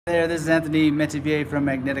There, this is Anthony Metivier from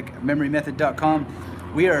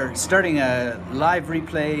magneticmemorymethod.com. We are starting a live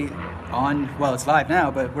replay on, well, it's live now,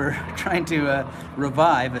 but we're trying to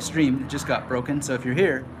revive a stream that just got broken. So if you're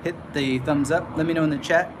here, hit the thumbs up. Let me know in the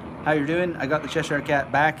chat how you're doing. I got the Cheshire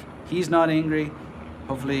Cat back. He's not angry.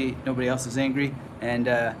 Hopefully nobody else is angry. And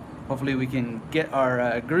hopefully we can get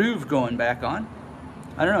our groove going back on.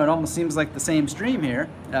 I don't know, it almost seems like the same stream here,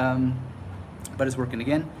 but it's working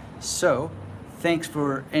again. So, thanks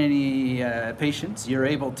for any patience you're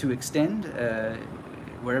able to extend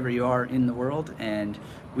wherever you are in the world. And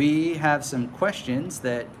we have some questions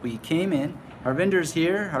that we came in. Harvinder's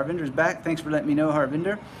here. Harvinder's back. Thanks for letting me know,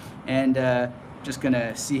 Harvinder. And just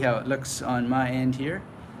gonna see how it looks on my end here.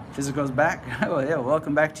 Physical's back. Oh yeah,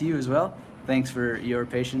 welcome back to you as well. Thanks for your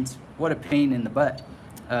patience. What a pain in the butt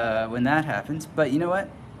when that happens. But you know what?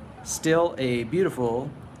 Still a beautiful,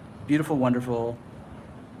 beautiful, wonderful,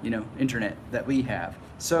 you know, internet that we have.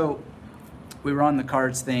 So we were on the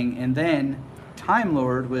cards thing, and then Time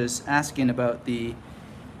Lord was asking about the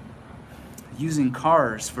using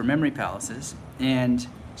cars for memory palaces, and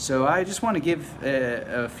so I just want to give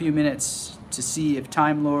a few minutes to see if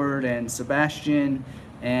Time Lord and Sebastian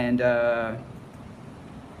and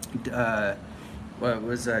what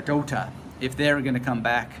was Dota, if they're going to come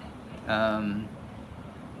back and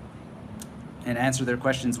answer their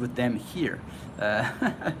questions with them here.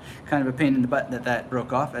 Kind of a pain in the butt that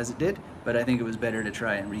broke off as it did, but I think it was better to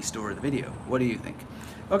try and restore the video. What do you think?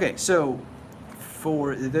 Okay, so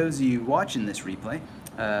for those of you watching this replay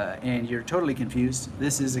and you're totally confused,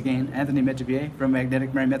 this is again Anthony Metivier from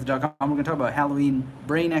magneticmemorymethod.com. We're going to talk about Halloween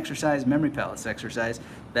brain exercise, memory palace exercise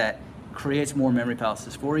that creates more memory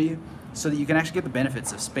palaces for you so that you can actually get the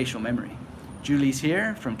benefits of spatial memory. Julie's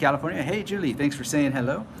here from California. Hey Julie, thanks for saying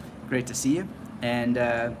hello. Great to see you.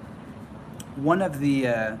 And one of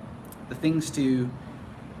the things to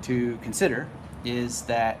consider is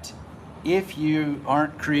that if you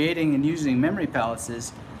aren't creating and using memory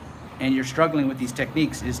palaces and you're struggling with these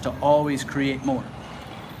techniques, is to always create more.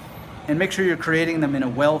 And make sure you're creating them in a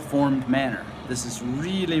well-formed manner. This is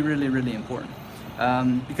really, really, really important.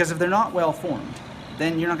 Because if they're not well-formed,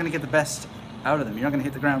 then you're not going to get the best out of them. You're not going to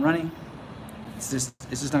hit the ground running. It's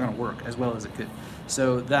just not going to work as well as it could.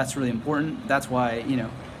 So that's really important. That's why, you know,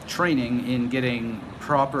 training in getting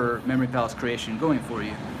proper memory palace creation going for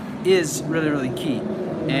you is really, really key.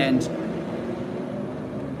 And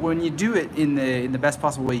when you do it in the best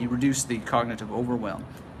possible way, you reduce the cognitive overwhelm.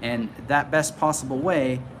 And that best possible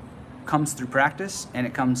way comes through practice, and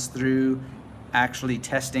it comes through actually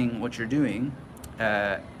testing what you're doing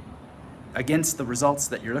against the results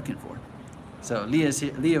that you're looking for. So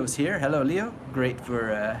Leo's here. Hello, Leo. Great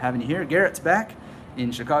for having you here. Garrett's back in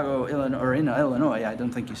Chicago, Illinois, or in Illinois. I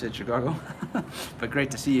don't think you said Chicago, but great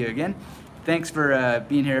to see you again. Thanks for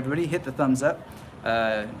being here, everybody. Hit the thumbs up.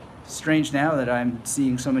 Strange now that I'm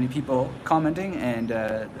seeing so many people commenting, and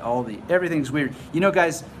everything's weird. You know,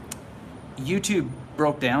 guys, YouTube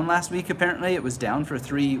broke down last week. Apparently, it was down for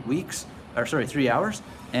 3 weeks, or sorry, 3 hours,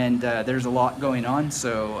 and there's a lot going on.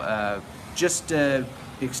 So just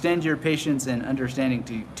extend your patience and understanding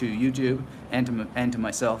to YouTube and to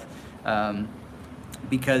myself,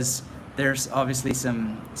 because there's obviously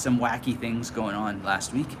some wacky things going on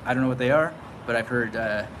last week. I don't know what they are, but I've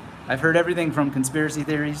heard everything from conspiracy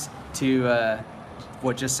theories to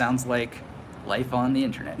what just sounds like life on the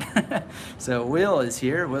internet. So Will is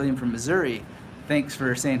here, William from Missouri. Thanks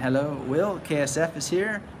for saying hello, Will. KSF is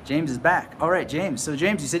here. James is back. All right, James. So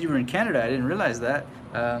James, you said you were in Canada. I didn't realize that.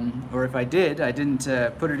 Or if I did, I didn't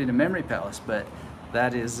put it in a memory palace. But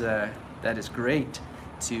that is great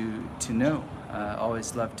to know.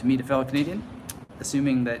 Always love to meet a fellow Canadian,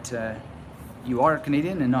 assuming that you are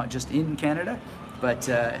Canadian and not just in Canada. But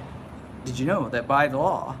did you know that by the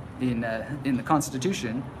law in the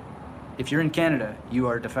Constitution, if you're in Canada, you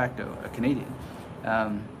are de facto a Canadian?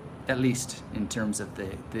 At least in terms of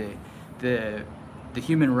the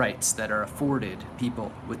human rights that are afforded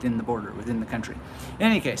people within the border, within the country. In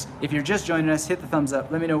any case, if you're just joining us, hit the thumbs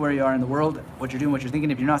up. Let me know where you are in the world, what you're doing, what you're thinking.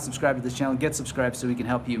 If you're not subscribed to this channel, get subscribed so we can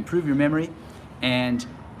help you improve your memory and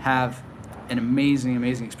have an amazing,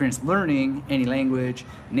 amazing experience learning any language,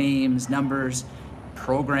 names, numbers,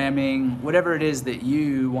 programming, whatever it is that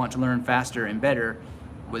you want to learn faster and better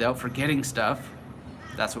without forgetting stuff.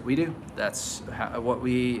 That's what we do. That's what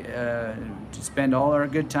we spend all our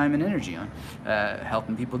good time and energy on,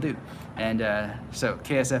 helping people do. And so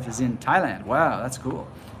KSF is in Thailand. Wow, that's cool.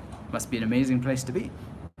 Must be an amazing place to be.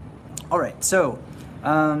 All right, so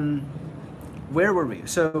where were we?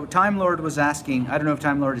 So Time Lord was asking, I don't know if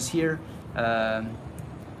Time Lord is here.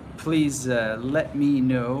 Please let me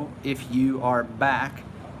know if you are back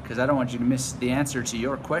because I don't want you to miss the answer to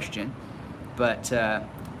your question. But well,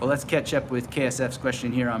 let's catch up with KSF's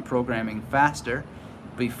question here on programming faster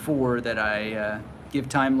before that I give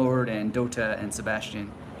Time Lord and Dota and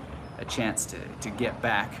Sebastian a chance to get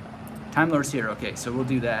back. Time Lord's here, okay, so we'll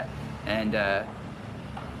do that, and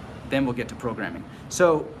then we'll get to programming.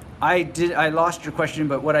 So I lost your question,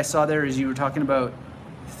 but what I saw there is you were talking about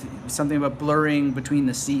something about blurring between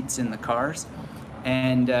the seats in the cars,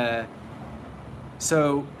 and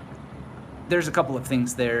so there's a couple of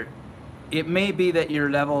things there. It may be that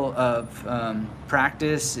your level of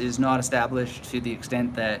practice is not established to the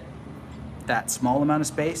extent that that small amount of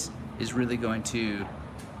space is really going to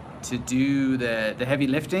do the heavy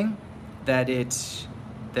lifting that it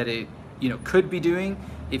could be doing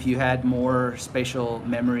if you had more spatial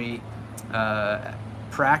memory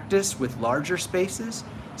practice with larger spaces.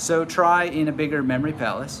 So try in a bigger memory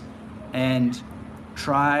palace and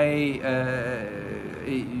try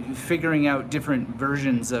figuring out different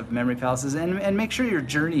versions of memory palaces, and make sure your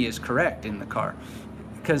journey is correct in the car,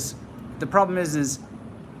 because the problem is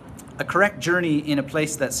a correct journey in a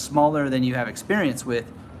place that's smaller than you have experience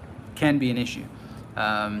with can be an issue,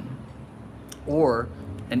 or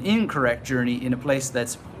an incorrect journey in a place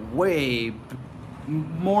that's way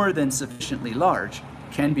more than sufficiently large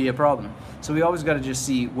can be a problem. So we always got to just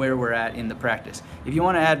see where we're at in the practice. If you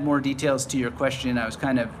want to add more details to your question, I was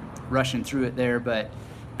kind of rushing through it there, but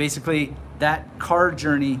basically that car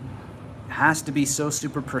journey has to be so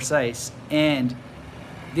super precise. And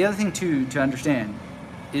the other thing to understand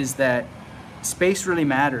is that space really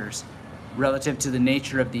matters relative to the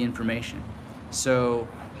nature of the information. So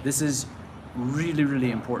this is really,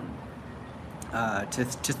 really important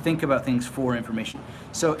to think about things for information.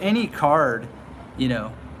 So any card,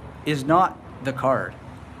 is not the card.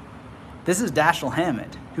 This is Dashiell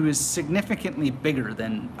Hammett, who is significantly bigger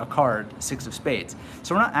than a card, 6 of spades.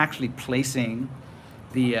 So we're not actually placing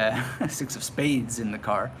the 6 of spades in the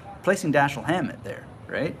car, placing Dashiell Hammett there,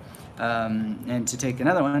 right? And to take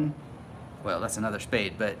another one, well, that's another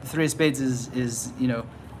spade, but the 3 of spades is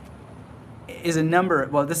a number.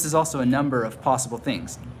 Well, this is also a number of possible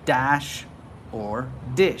things, dash or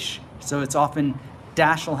dish. So it's often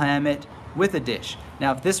Dashiell Hammett with a dish.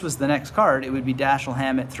 Now, if this was the next card, it would be Dashiell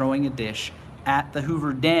Hammett throwing a dish at the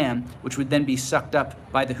Hoover Dam, which would then be sucked up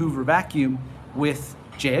by the Hoover vacuum with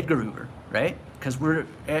J. Edgar Hoover, right? Because we're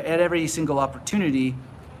at every single opportunity,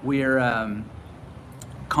 we're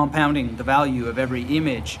compounding the value of every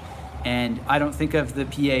image. And I don't think of the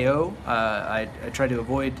PAO. I try to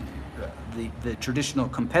avoid the traditional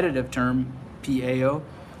competitive term PAO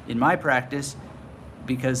in my practice,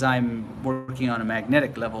 because I'm working on a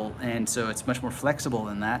magnetic level, and so it's much more flexible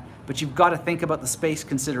than that. But you've got to think about the space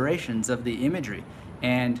considerations of the imagery.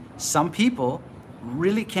 And some people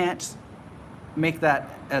really can't make that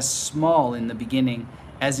as small in the beginning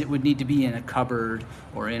as it would need to be in a cupboard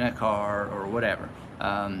or in a car or whatever.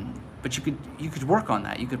 But you could work on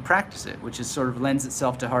that. You could practice it, which is sort of lends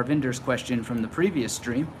itself to Harvinder's question from the previous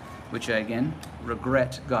stream, which I, again,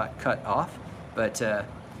 regret got cut off. But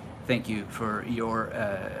thank you for your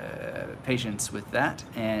patience with that,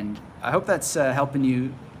 and I hope that's helping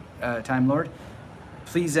you, Time Lord.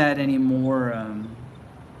 Please add any more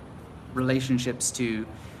relationships to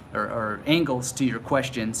or angles to your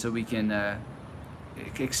question, so we can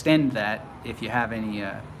extend that if you have any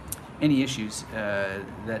issues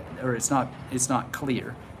that, or it's not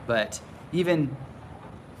clear. But even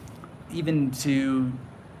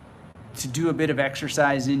to do a bit of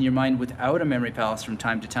exercise in your mind without a memory palace from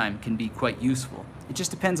time to time can be quite useful. It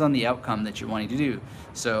just depends on the outcome that you're wanting to do.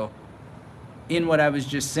 So in what I was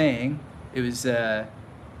just saying, it was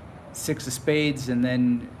 6 of spades and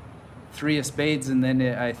then 3 of spades, and then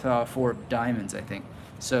I thought 4 of diamonds, I think.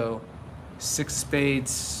 So 6 of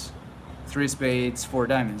spades, 3 of spades, 4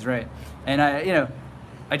 diamonds, right? And I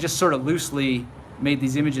just sort of loosely made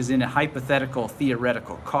these images in a hypothetical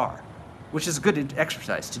theoretical car, which is a good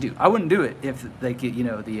exercise to do. I wouldn't do it if the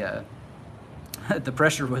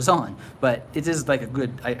pressure was on, but it is like a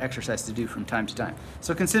good exercise to do from time to time.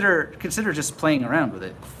 So consider just playing around with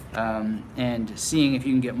it and seeing if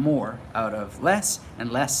you can get more out of less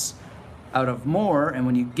and less out of more. And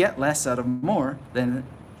when you get less out of more, then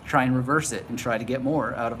try and reverse it and try to get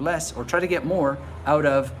more out of less, or try to get more out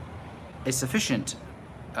of a sufficient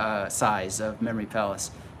size of memory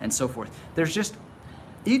palace, and so forth. There's just,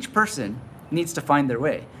 each person needs to find their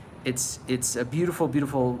way. It's a beautiful,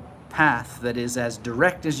 beautiful path that is as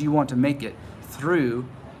direct as you want to make it through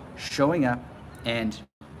showing up and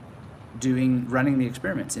running the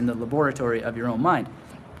experiments in the laboratory of your own mind,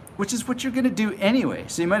 which is what you're going to do anyway.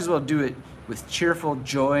 So you might as well do it with cheerful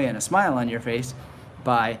joy and a smile on your face,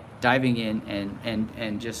 by diving in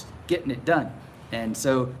and just getting it done. And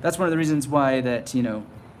so that's one of the reasons why that, you know,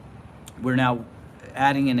 we're now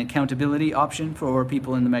adding an accountability option for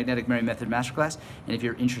people in the Magnetic Mary Method Masterclass. And if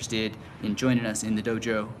you're interested in joining us in the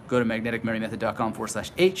dojo, go to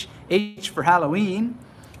magneticmarymethod.com/H. H for Halloween.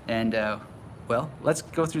 And well, let's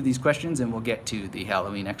go through these questions and we'll get to the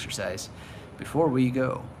Halloween exercise before we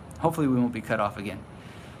go. Hopefully we won't be cut off again.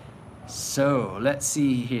 So let's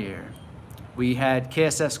see here. We had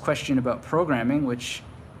KSF's question about programming, which,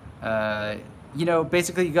 you know,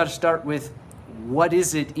 basically you got to start with what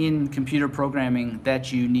is it in computer programming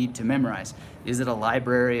that you need to memorize? Is it a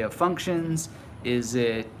library of functions? Is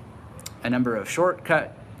it a number of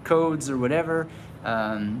shortcut codes or whatever?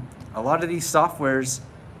 A lot of these softwares,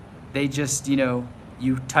 they just, you know,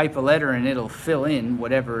 you type a letter and it'll fill in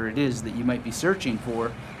whatever it is that you might be searching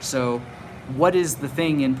for. So what is the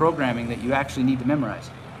thing in programming that you actually need to memorize?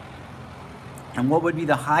 And what would be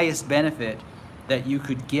the highest benefit that you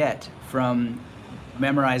could get from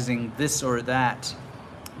memorizing this or that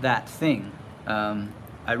thing?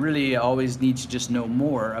 I really always need to just know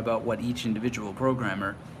more about what each individual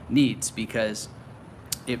programmer needs, because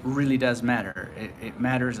it really does matter. It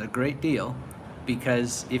matters a great deal,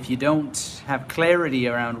 because if you don't have clarity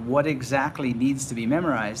around what exactly needs to be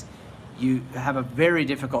memorized, you have a very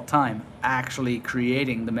difficult time actually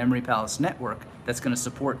creating the Memory Palace network that's going to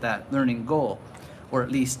support that learning goal, or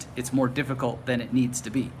at least it's more difficult than it needs to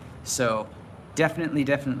be. So definitely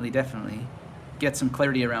get some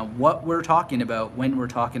clarity around what we're talking about when we're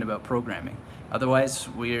talking about programming. Otherwise,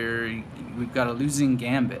 we've got a losing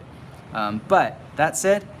gambit. But that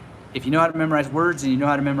said, if you know how to memorize words and you know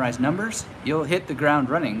how to memorize numbers, you'll hit the ground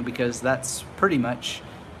running, because that's pretty much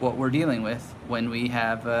what we're dealing with when we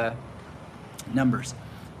have numbers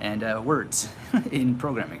and words in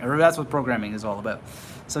programming, or that's what programming is all about.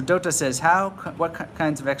 So Dota says, what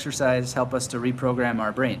kinds of exercise help us to reprogram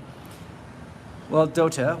our brain? Well,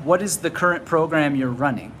 Dota, what is the current program you're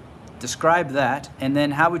running? Describe that, and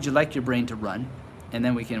then how would you like your brain to run? And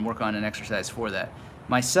then we can work on an exercise for that.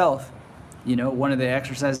 Myself, you know, one of the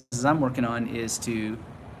exercises I'm working on is to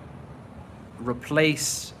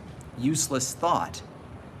replace useless thought.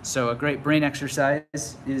 So a great brain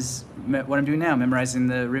exercise is what I'm doing now, memorizing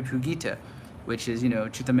the Ribhu Gita, which is, you know,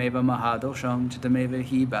 Chitameva Mahadosham, Chitameva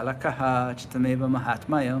Hi Balakaha, Chitameva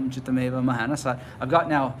Mahatmayam, Chitameva Mahanasat. I've got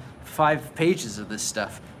now 5 pages of this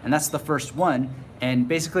stuff, and that's the first one. And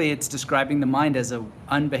basically it's describing the mind as an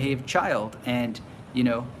unbehaved child, and, you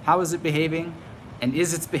know, how is it behaving, and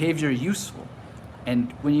is its behavior useful?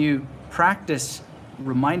 And when you practice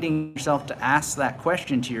reminding yourself to ask that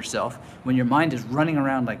question to yourself when your mind is running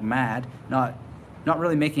around like mad, not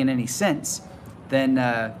really making any sense, then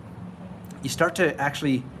you start to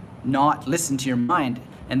actually not listen to your mind,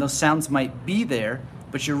 and those sounds might be there,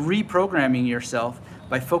 but you're reprogramming yourself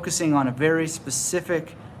by focusing on a very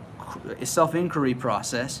specific self-inquiry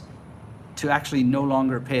process to actually no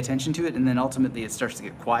longer pay attention to it, and then ultimately it starts to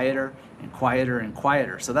get quieter and quieter and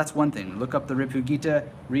quieter. So that's one thing. Look up the Ribhu Gita,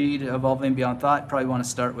 read Evolving Beyond Thought. Probably want to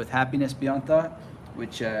start with Happiness Beyond Thought,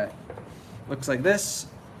 which looks like this.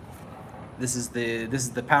 This is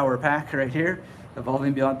the power pack right here,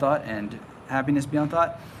 Evolving Beyond Thought and Happiness Beyond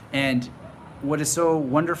Thought. And what is so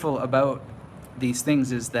wonderful about these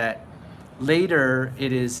things is that later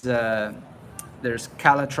it is there's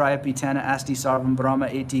Kala Trayapitana Asti Sarvam Brahma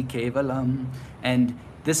Eti Kevalam, and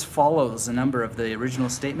this follows a number of the original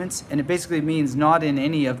statements, and it basically means not in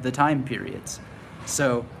any of the time periods.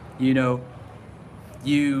 So, you know,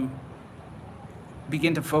 you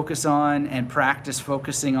begin to focus on and practice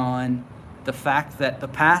focusing on the fact that the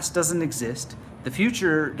past doesn't exist, the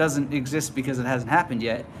future doesn't exist because it hasn't happened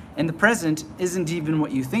yet, and the present isn't even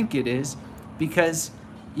what you think it is, because,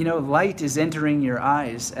 you know, light is entering your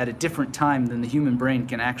eyes at a different time than the human brain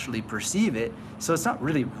can actually perceive it, so it's not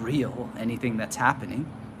really real, anything that's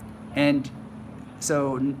happening. And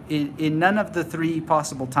so in none of the 3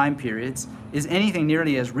 possible time periods is anything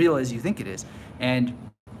nearly as real as you think it is. And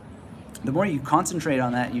the more you concentrate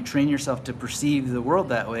on that, you train yourself to perceive the world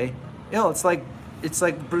that way, it's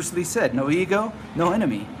like Bruce Lee said, no ego, no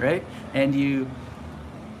enemy, right? And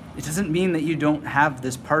it doesn't mean that you don't have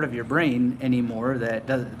this part of your brain anymore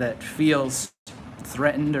that feels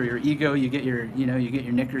threatened, or your ego, you get your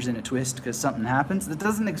knickers in a twist because something happens. That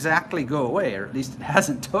doesn't exactly go away, or at least it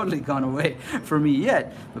hasn't totally gone away for me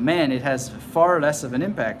yet. But man, it has far less of an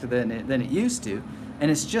impact than it used to.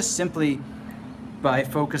 And it's just simply by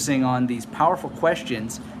focusing on these powerful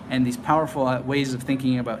questions and these powerful ways of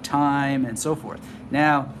thinking about time and so forth.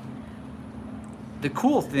 Now, the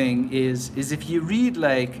cool thing is if you read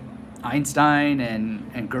like Einstein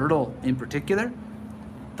and Gödel in particular,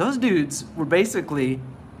 those dudes were basically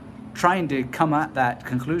trying to come at that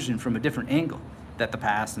conclusion from a different angle, that the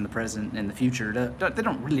past and the present and the future, they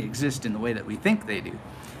don't really exist in the way that we think they do.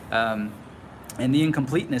 And the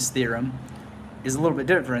incompleteness theorem is a little bit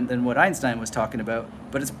different than what Einstein was talking about,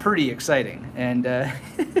 but it's pretty exciting. And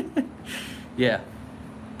yeah,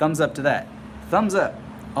 thumbs up to that. Thumbs up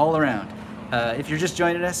all around. If you're just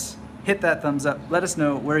joining us, hit that thumbs up. Let us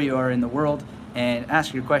know where you are in the world and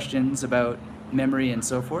ask your questions about memory and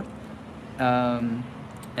so forth. And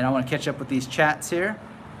I want to catch up with these chats here.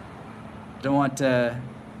 Don't want to,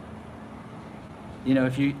 you know,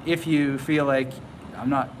 if you feel like I'm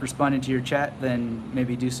not responding to your chat, then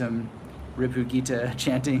maybe do some Ribhu Gita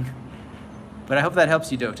chanting. But I hope that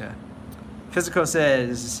helps you, Dota. Physico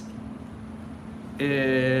says,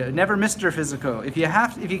 never Mr. Physico. If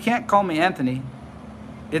you can't call me Anthony,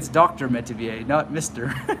 it's Dr. Metivier, not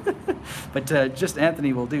Mr. But just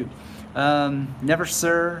Anthony will do. Never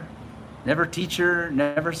sir, never teacher,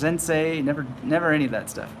 never sensei, never any of that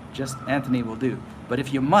stuff. Just Anthony will do. But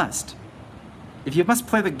if you must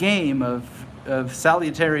play the game of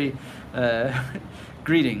salutary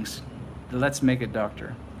greetings, let's make it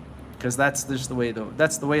doctor, because that's just the way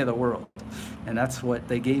of the world, and that's what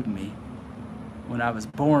they gave me when I was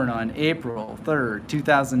born on April 3rd,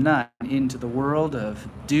 2009, into the world of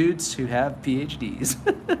dudes who have PhDs.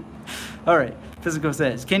 All right, Physico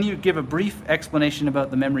says, can you give a brief explanation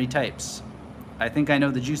about the memory types? I think I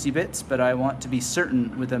know the juicy bits, but I want to be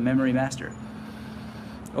certain with a memory master.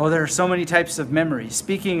 Oh, there are so many types of memory.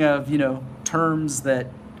 Speaking of, you know, terms that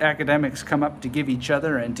academics come up to give each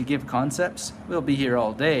other and to give concepts, we'll be here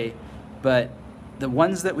all day, but the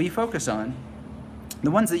ones that we focus on,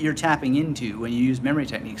 the ones that you're tapping into when you use memory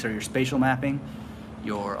techniques, are your spatial mapping,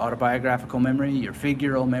 your autobiographical memory, your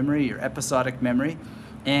figural memory, your episodic memory,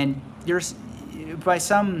 and by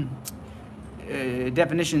some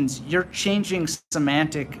definitions, you're changing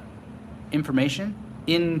semantic information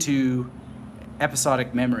into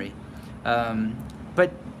episodic memory.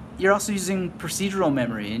 But you're also using procedural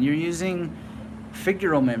memory, and you're using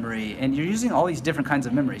figural memory, and you're using all these different kinds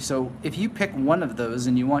of memory. So if you pick one of those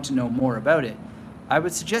and you want to know more about it, I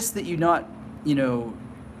would suggest that you not, you know,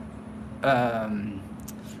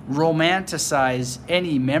 romanticize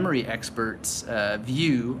any memory expert's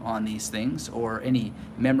view on these things, or any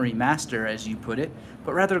memory master, as you put it,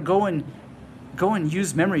 but rather go and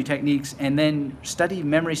use memory techniques and then study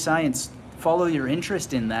memory science, follow your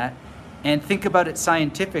interest in that, and think about it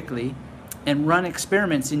scientifically, and run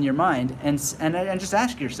experiments in your mind, and just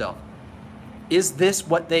ask yourself, is this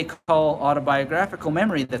what they call autobiographical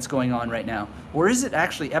memory that's going on right now? Or is it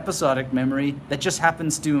actually episodic memory that just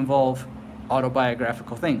happens to involve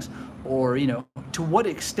autobiographical things? Or, you know, to what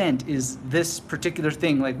extent is this particular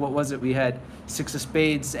thing, like what was it, we had 6 of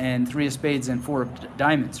spades and 3 of spades and 4 of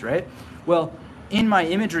diamonds, right? Well, in my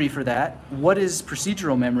imagery for that, what is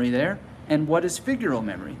procedural memory there, and what is figural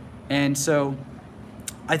memory? And so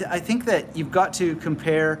I think that you've got to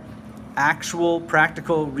compare actual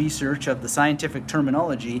practical research of the scientific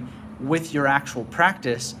terminology with your actual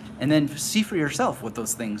practice, and then see for yourself what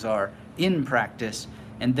those things are in practice,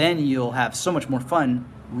 and then you'll have so much more fun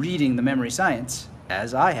reading the memory science,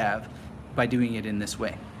 as I have, by doing it in this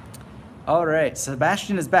way. All right,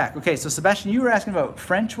 Sebastian is back. Okay, so Sebastian, you were asking about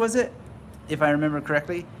French, was it? If I remember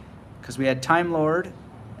correctly, because we had Time Lord,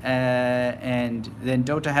 and then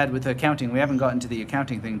Dota had with accounting. We haven't gotten to the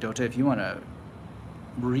accounting thing, Dota. If you want to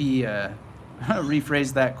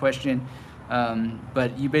rephrase that question,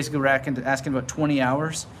 but you basically were asking about 20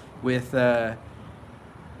 hours with, I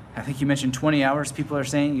think you mentioned 20 hours people are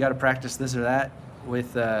saying you got to practice this or that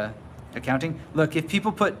with accounting. Look, if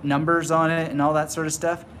people put numbers on it and all that sort of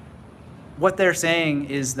stuff, what they're saying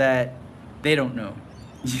is that they don't know.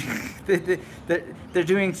 They're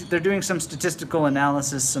doing some statistical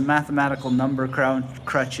analysis, some mathematical number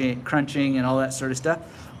crunching and all that sort of stuff.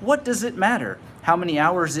 What does it matter how many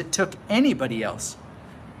hours it took anybody else?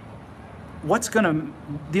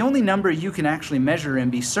 The only number you can actually measure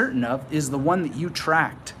and be certain of is the one that you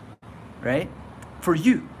tracked, right? For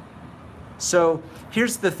you. So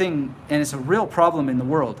here's the thing, and it's a real problem in the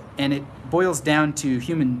world, and it boils down to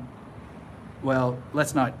human. Well,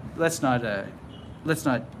 let's not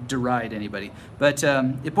deride anybody, but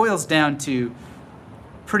it boils down to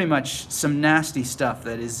pretty much some nasty stuff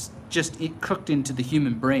that is just cooked into the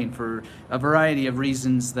human brain for a variety of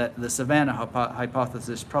reasons that the Savannah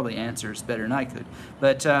hypothesis probably answers better than I could.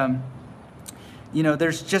 But you know,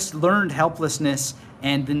 there's just learned helplessness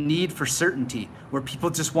and the need for certainty, where people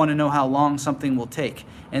just want to know how long something will take.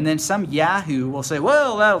 And then some yahoo will say,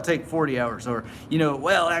 well, that'll take 40 hours, or,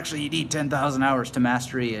 well, actually you need 10,000 hours to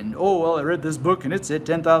mastery, and oh, well, I read this book and it said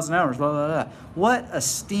 10,000 hours, blah, blah, blah. What a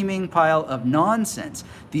steaming pile of nonsense.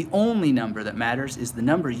 The only number that matters is the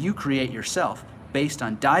number you create yourself, based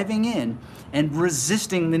on diving in and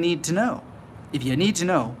resisting the need to know. If you need to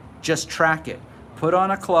know, just track it. Put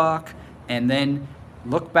on a clock and then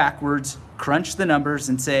look backwards, crunch the numbers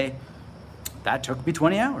and say, that took me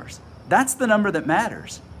 20 hours. That's the number that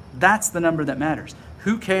matters. That's the number that matters.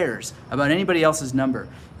 Who cares about anybody else's number?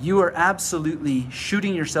 You are absolutely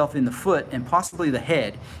shooting yourself in the foot and possibly the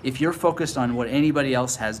head if you're focused on what anybody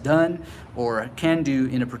else has done or can do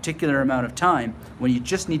in a particular amount of time, when you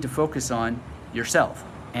just need to focus on yourself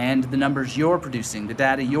and the numbers you're producing, the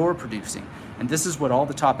data you're producing. And this is what all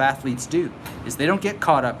the top athletes do, is they don't get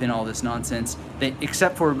caught up in all this nonsense,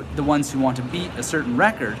 except for the ones who want to beat a certain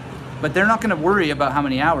record, but they're not going to worry about how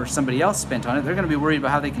many hours somebody else spent on it. They're going to be worried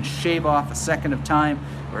about how they can shave off a second of time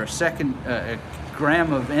or a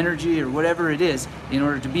gram of energy or whatever it is in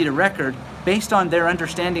order to beat a record based on their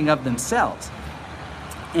understanding of themselves.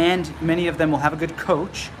 And many of them will have a good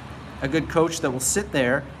coach that will sit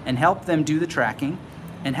there and help them do the tracking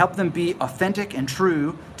and help them be authentic and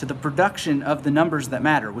true to the production of the numbers that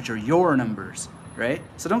matter, which are your numbers, right?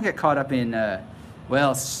 So don't get caught up in,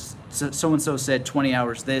 well, so-and-so said 20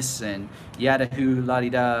 hours this, and yada-hoo,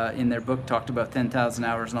 la-di-da in their book talked about 10,000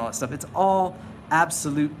 hours and all that stuff. It's all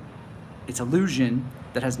absolute, it's illusion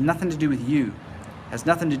that has nothing to do with you, has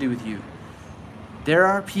nothing to do with you. There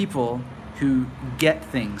are people who get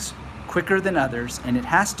things quicker than others, and it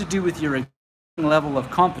has to do with your level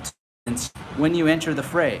of competence when you enter the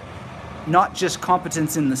fray. Not just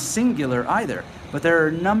competence in the singular either, but there are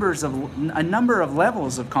a number of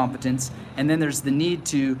levels of competence, and then there's the need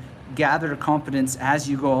to gather competence as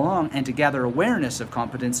you go along and to gather awareness of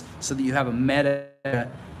competence so that you have a meta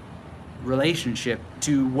relationship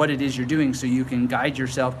to what it is you're doing, so you can guide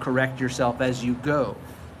yourself, correct yourself as you go.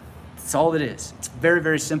 That's all it is. It's very,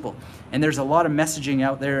 very simple. And there's a lot of messaging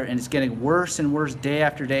out there, and it's getting worse and worse day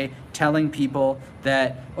after day, telling people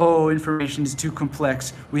that, oh, information is too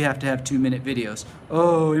complex, we have to have 2-minute videos.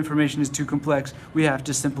 Oh, information is too complex, we have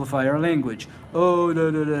to simplify our language. Oh,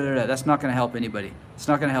 da, da, da, da. That's not going to help anybody. It's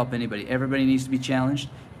not going to help anybody. Everybody needs to be challenged.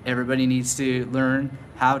 Everybody needs to learn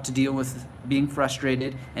how to deal with being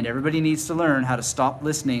frustrated, and everybody needs to learn how to stop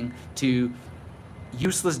listening to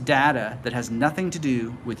useless data that has nothing to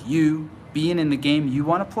do with you being in the game you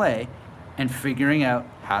want to play and figuring out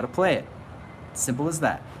how to play it. Simple as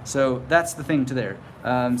that. So that's the thing to there.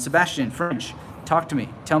 Sebastian, French, talk to me.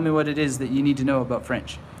 Tell me what it is that you need to know about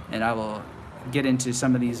French, and I will get into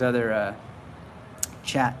some of these other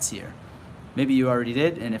chats here. Maybe you already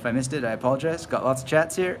did, and if I missed it, I apologize. Got lots of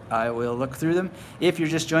chats here. I will look through them. If you're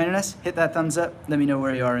just joining us, hit that thumbs up. Let me know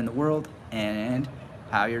where you are in the world and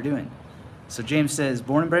how you're doing. So James says,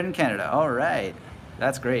 born and bred in Canada. All right.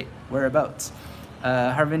 That's great. Whereabouts?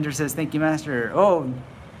 Harvinder says, thank you, Master. Oh,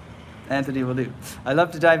 Anthony will do. I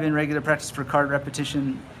love to dive in regular practice for card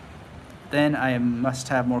repetition. Then I must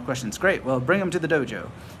have more questions. Great. Well, bring them to the dojo.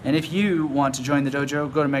 And if you want to join the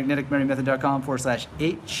dojo, go to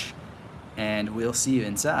magneticmurraymethod.com/H, and we'll see you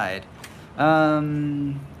inside.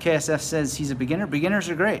 KSF says he's a beginner. Beginners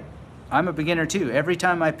are great. I'm a beginner too. Every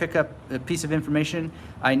time I pick up a piece of information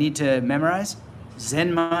I need to memorize,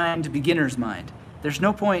 Zen mind, beginner's mind. There's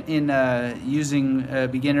no point in using a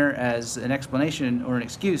beginner as an explanation or an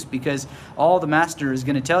excuse, because all the master is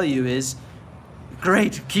going to tell you is,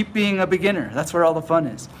 great, keep being a beginner. That's where all the fun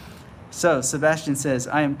is. So Sebastian says,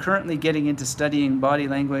 I am currently getting into studying body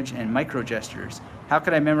language and micro gestures. How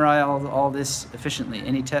could I memorize all this efficiently?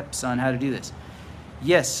 Any tips on how to do this?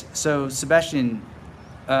 Yes, so Sebastian,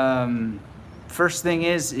 first thing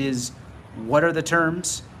is what are the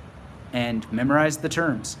terms, and memorize the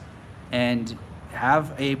terms, and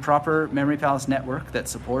have a proper Memory Palace network that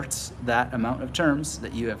supports that amount of terms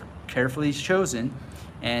that you have carefully chosen,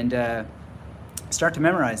 and start to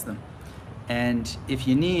memorize them. And if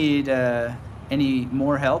you need any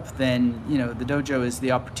more help, then the dojo is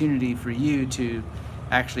the opportunity for you to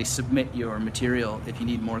actually submit your material if you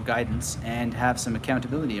need more guidance and have some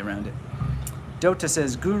accountability around it. Dota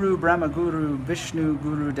says, Guru, Brahma Guru, Vishnu,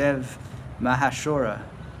 Guru, Dev, Mahashora.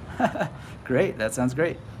 Great, that sounds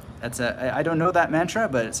great. I don't know that mantra,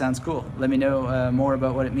 but it sounds cool. Let me know more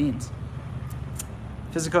about what it means.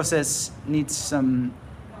 Physico says, needs some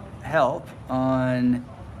help on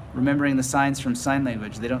remembering the signs from sign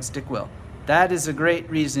language. They don't stick well. That is a great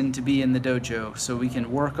reason to be in the dojo, so we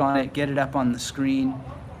can work on it, get it up on the screen,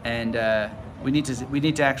 and we need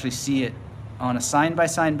to actually see it on a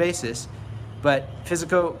sign-by-sign basis. But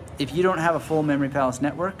Physico, if you don't have a full Memory Palace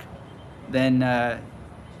network, then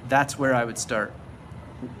that's where I would start.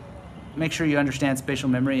 Make sure you understand spatial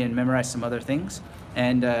memory and memorize some other things,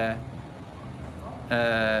 and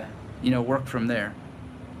work from there.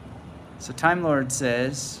 So Time Lord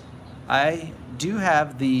says, I do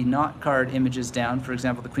have the not card images down. For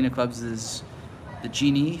example, the Queen of Clubs is the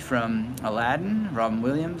genie from Aladdin. Robin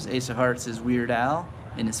Williams. Ace of Hearts is Weird Al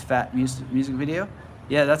in his fat music video.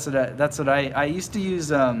 Yeah, that's what I used to use.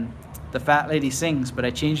 The Fat Lady Sings, but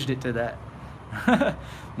I changed it to that.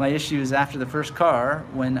 My issue is after the first car,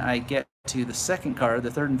 when I get to the second car,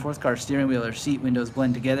 the third and fourth car, steering wheel or seat windows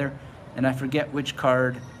blend together, and I forget which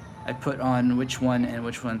card I put on which one and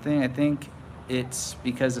which one thing. I think it's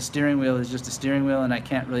because a steering wheel is just a steering wheel and I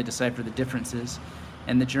can't really decipher the differences.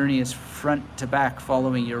 And the journey is front to back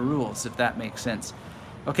following your rules, if that makes sense.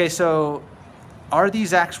 Okay, so are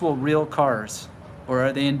these actual real cars or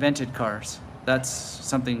are they invented cars? That's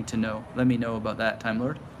something to know. Let me know about that, Time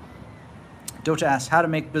Lord. Dota asks how to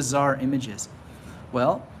make bizarre images.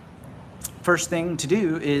 Well, first thing to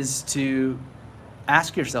do is to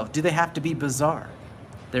ask yourself, do they have to be bizarre?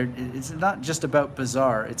 It's not just about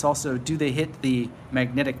bizarre, it's also, do they hit the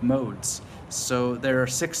magnetic modes? So there are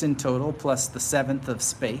 6 in total, plus the 7th of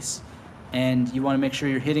space, and you want to make sure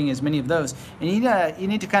you're hitting as many of those. And you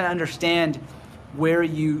need to kind of understand where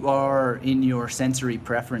you are in your sensory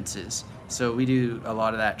preferences. So we do a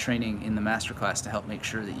lot of that training in the masterclass to help make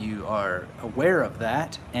sure that you are aware of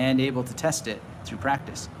that and able to test it through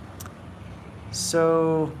practice.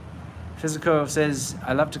 So Physico says,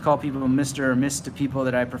 I love to call people Mr. or Miss to people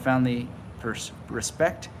that I profoundly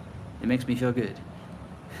respect. It makes me feel good.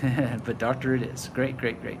 But doctor it is. Great,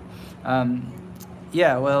 great, great.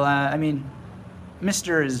 Yeah, well, I mean,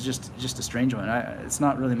 Mr. is just a strange one. It's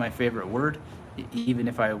not really my favorite word, even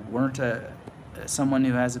if I weren't someone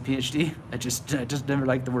who has a PhD. I just never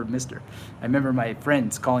liked the word Mr. I remember my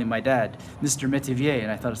friends calling my dad Mr. Metivier,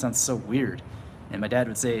 and I thought it sounds so weird. And my dad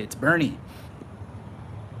would say, it's Bernie.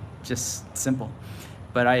 Just simple.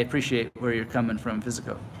 But I appreciate where you're coming from,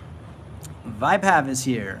 Physico. Vibehav is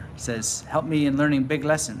here, says, help me in learning big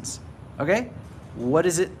lessons. Okay, what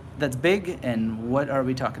is it that's big and what are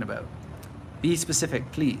we talking about? Be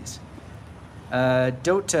specific, please.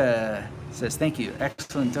 Dota says, thank you.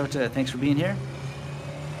 Excellent, Dota, thanks for being here.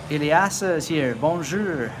 Eliasa is here,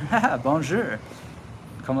 bonjour. Bonjour.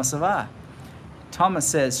 Comment ça va? Thomas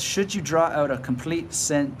says, should you draw out a complete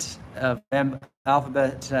set of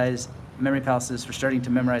alphabetized memory palaces for starting to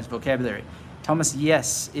memorize vocabulary? Thomas,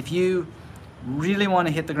 yes. If you really want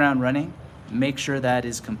to hit the ground running, make sure that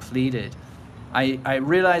is completed. I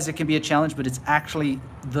realize it can be a challenge, but it's actually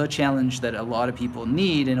the challenge that a lot of people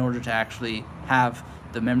need in order to actually have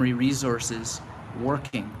the memory resources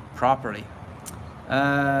working properly.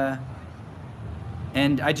 And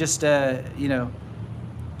I just, I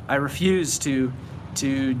refuse to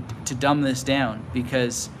dumb this down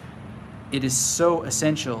because it is so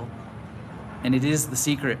essential, and it is the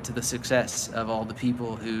secret to the success of all the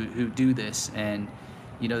people who do this. And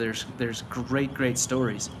there's great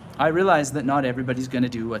stories. I realize that not everybody's going to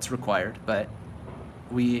do what's required, but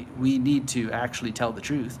we need to actually tell the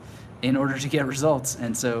truth in order to get results,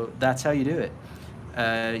 and so that's how you do it.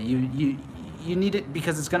 You need it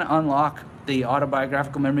because it's going to unlock the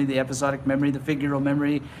autobiographical memory, the episodic memory, the figural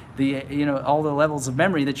memory, all the levels of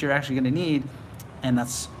memory that you're actually going to need, and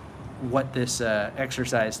that's what this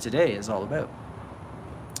exercise today is all about.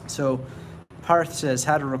 So Parth says,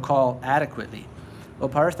 how to recall adequately. Well,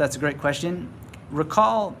 Parth, that's a great question.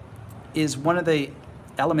 Recall is one of the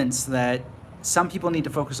elements that some people need to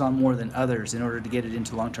focus on more than others in order to get it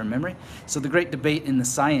into long-term memory. So the great debate in the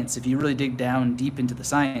science, if you really dig down deep into the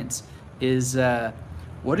science, is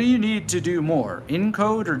what do you need to do more,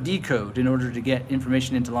 encode or decode, in order to get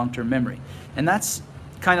information into long-term memory? And that's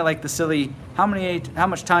kind of like the silly, how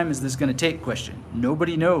much time is this going to take question.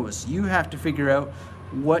 Nobody knows. You have to figure out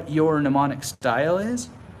what your mnemonic style is,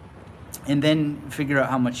 and then figure out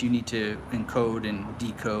how much you need to encode and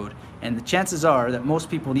decode. And the chances are that most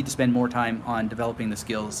people need to spend more time on developing the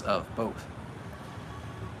skills of both.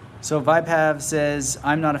 So Vibehav says,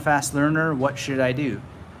 I'm not a fast learner, what should I do?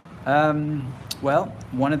 Well,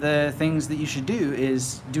 one of the things that you should do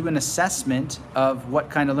is do an assessment of what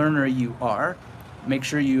kind of learner you are. Make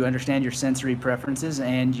sure you understand your sensory preferences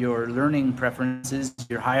and your learning preferences,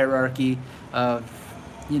 your hierarchy of,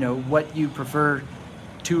 what you prefer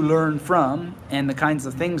to learn from and the kinds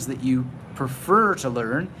of things that you prefer to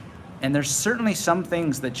learn. And there's certainly some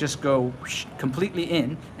things that just go completely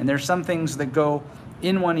in, and there's some things that go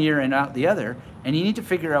in one ear and out the other, and you need to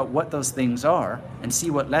figure out what those things are and see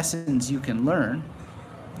what lessons you can learn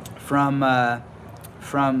from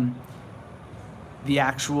the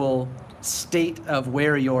actual state of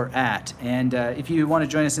where you're at. And if you want to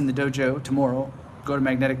join us in the dojo tomorrow, go to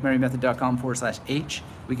magneticmemorymethod.com/H.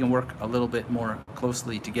 We can work a little bit more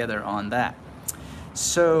closely together on that.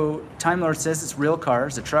 So Time Lord says it's real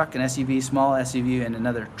cars, a truck, an SUV, small SUV, and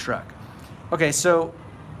another truck. Okay, so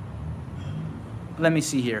let me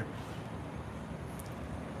see here.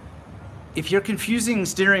 If you're confusing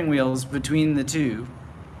steering wheels between the two,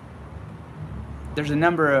 there's a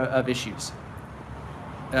number of issues.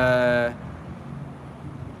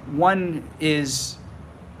 One is,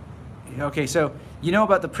 okay, so you know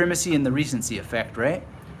about the primacy and the recency effect, right?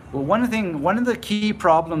 Well, one of the key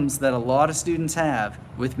problems that a lot of students have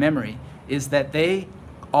with memory is that they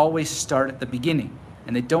always start at the beginning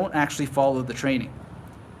and they don't actually follow the training.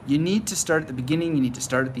 You need to start at the beginning, you need to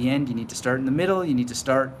start at the end, you need to start in the middle, you need to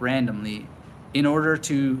start randomly in order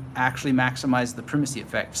to actually maximize the primacy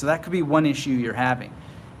effect. So that could be one issue you're having.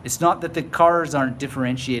 It's not that the cars aren't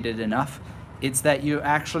differentiated enough, it's that you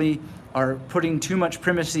actually are putting too much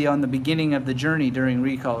primacy on the beginning of the journey during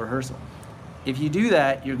recall rehearsal. If you do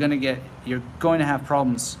that, you're going to have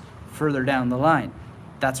problems further down the line.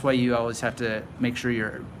 That's why you always have to make sure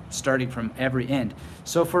you're starting from every end.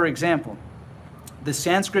 So for example, the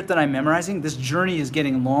Sanskrit that I'm memorizing, this journey is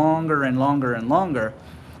getting longer and longer and longer.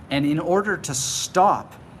 And in order to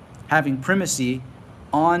stop having primacy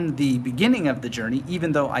on the beginning of the journey,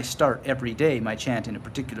 even though I start every day my chant in a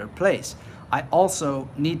particular place, I also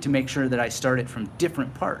need to make sure that I start it from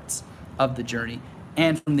different parts of the journey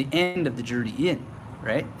and from the end of the journey in,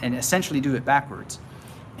 right? And essentially do it backwards.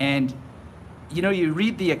 And you know, you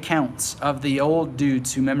read the accounts of the old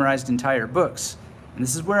dudes who memorized entire books, and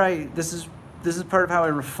this is where this is part of how I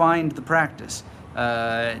refined the practice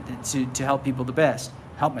to help people the best,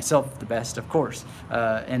 help myself the best, of course,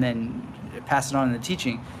 and then pass it on in the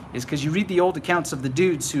teaching, is because you read the old accounts of the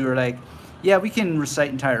dudes who are like, yeah, we can recite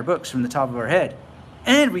entire books from the top of our head,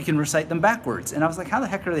 and we can recite them backwards. And I was like, how the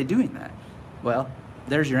heck are they doing that? Well,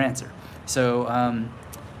 there's your answer. So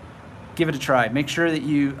give it a try. Make sure that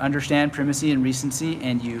you understand primacy and recency,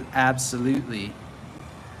 and you absolutely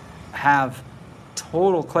have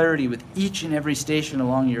total clarity with each and every station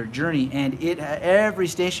along your journey, and every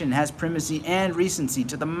station has primacy and recency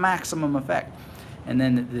to the maximum effect, and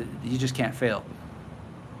then you just can't fail.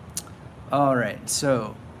 All right,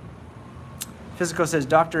 so Physical says,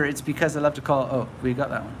 Doctor, it's because I love to call. Oh, we got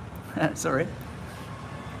that one. Sorry.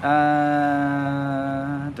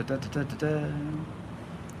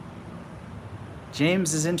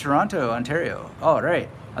 James is in Toronto, Ontario. All right.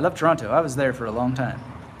 I love Toronto. I was there for a long time.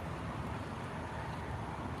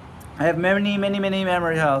 I have many, many, many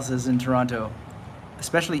memory houses in Toronto,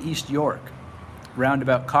 especially East York, round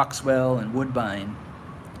about Coxwell and Woodbine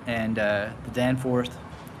and the Danforth.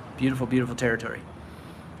 Beautiful, beautiful territory.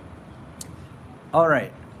 All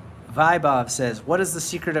right. Vibov says, what is the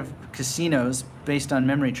secret of casinos based on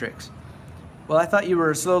memory tricks? Well, I thought you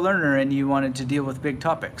were a slow learner and you wanted to deal with big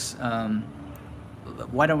topics.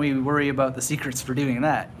 Why don't we worry about the secrets for doing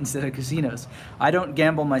that instead of casinos? I don't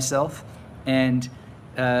gamble myself, and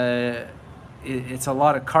it's a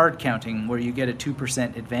lot of card counting where you get a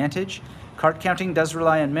 2% advantage. Card counting does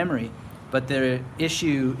rely on memory, but the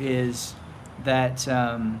issue is that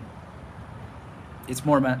it's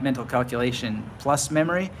more mental calculation plus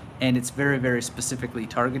memory, and it's very, very specifically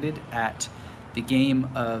targeted at the game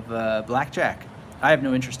of blackjack. I have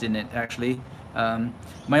no interest in it, actually.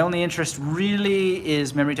 My only interest really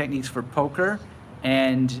is memory techniques for poker,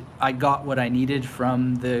 and I got what I needed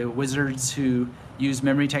from the wizards who use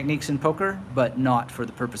memory techniques in poker, but not for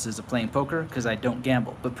the purposes of playing poker, because I don't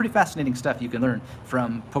gamble. But pretty fascinating stuff you can learn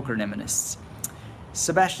from poker mnemonists.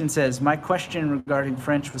 Sebastian says, my question regarding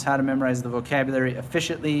French was how to memorize the vocabulary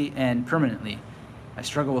efficiently and permanently. I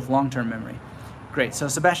struggle with long-term memory. Great. So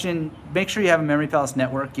Sebastian, make sure you have a Memory Palace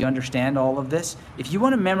network. You understand all of this. If you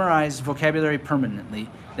want to memorize vocabulary permanently,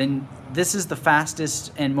 then this is the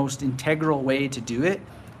fastest and most integral way to do it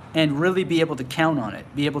and really be able to count on it,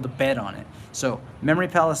 be able to bet on it. So Memory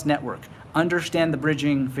Palace network. Understand the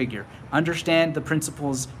bridging figure, understand the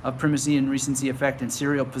principles of primacy and recency effect and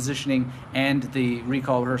serial positioning and the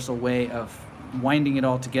recall rehearsal way of winding it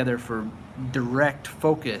all together for direct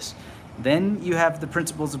focus. Then you have the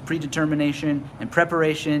principles of predetermination and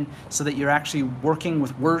preparation so that you're actually working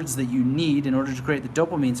with words that you need in order to create the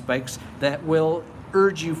dopamine spikes that will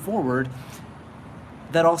urge you forward.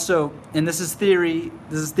 That also, and this is theory,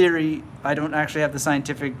 I don't actually have the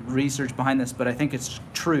scientific research behind this, but I think it's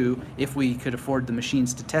true if we could afford the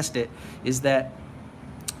machines to test it, is that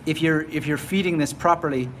if you're feeding this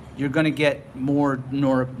properly, you're going to get more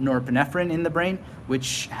norepinephrine in the brain,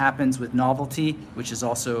 which happens with novelty, which is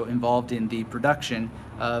also involved in the production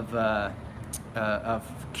of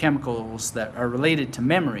chemicals that are related to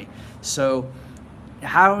memory. So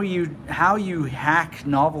how you hack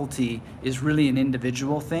novelty is really an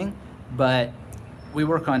individual thing, but we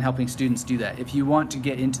work on helping students do that. If you want to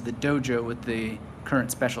get into the dojo with the current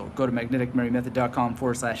special, go to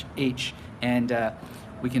magneticmemorymethod.com/H, and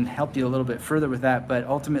we can help you a little bit further with that. But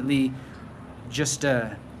ultimately, just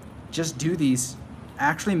do these.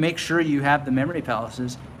 Actually make sure you have the memory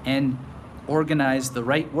palaces and organize the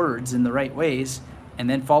right words in the right ways, and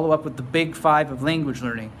then follow up with the big 5 of language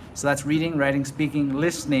learning. So that's reading, writing, speaking,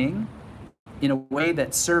 listening in a way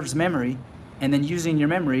that serves memory, and then using your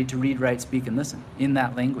memory to read, write, speak, and listen in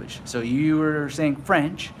that language. So you were saying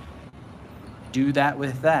French, do that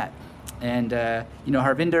with that. And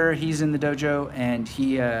Harvinder, he's in the dojo, and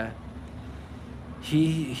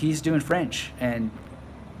he's doing French, and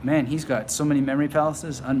man, he's got so many memory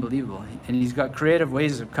palaces, unbelievable. And he's got creative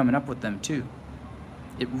ways of coming up with them too.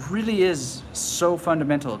 It really is so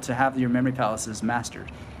fundamental to have your memory palaces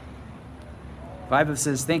mastered. Vibe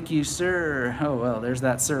says, thank you, sir. Oh, well, there's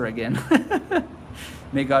that sir again.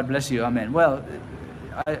 May God bless you, amen. Well,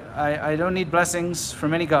 I don't need blessings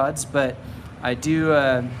from any gods, but I do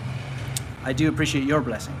appreciate your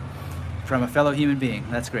blessing from a fellow human being.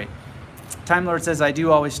 That's great. Time Lord says, I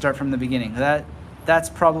do always start from the beginning. That's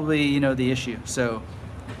probably, the issue. So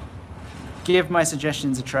give my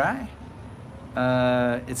suggestions a try.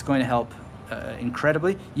 It's going to help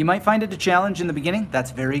incredibly. You might find it a challenge in the beginning.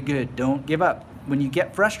 That's very good. Don't give up. When you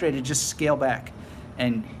get frustrated, just scale back,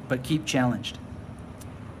 but keep challenged.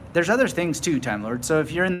 There's other things too, Time Lord. So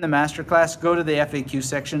if you're in the masterclass, go to the FAQ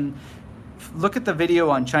section. Look at the video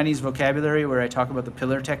on Chinese vocabulary where I talk about the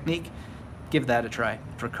pillar technique. Give that a try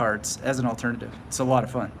for cards as an alternative. It's a lot of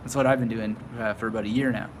fun. That's what I've been doing for about a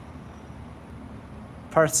year now.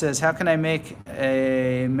 Parth says, how can I make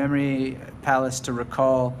a memory palace to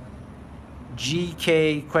recall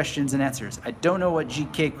GK questions and answers? I don't know what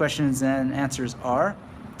GK questions and answers are.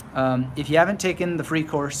 If you haven't taken the free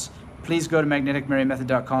course, please go to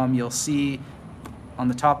magneticmemorymethod.com. You'll see on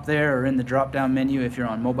the top there or in the drop-down menu, if you're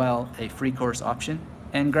on mobile, a free course option,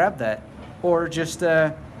 and grab that. Or just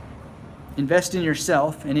invest in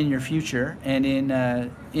yourself and in your future and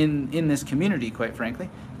in this community, quite frankly,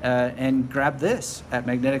 and grab this at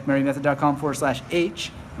magneticmemorymethod.com/H,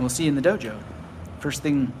 and we'll see you in the dojo first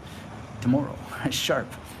thing tomorrow, sharp.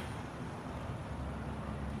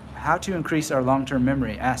 How to increase our long-term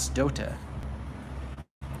memory? Asked Dota.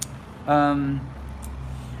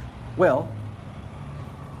 Well,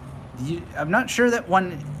 I'm not sure that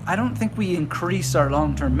I don't think we increase our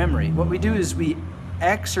long-term memory. What we do is we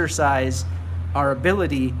exercise our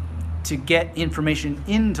ability to get information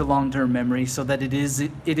into long-term memory so that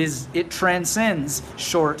it transcends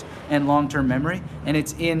short and long-term memory, and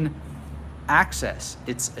it's in access.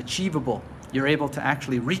 It's achievable. You're able to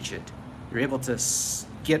actually reach it. You're able to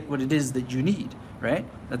get what it is that you need, right?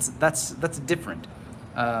 That's different.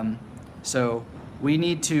 So we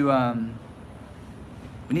need to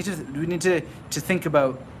think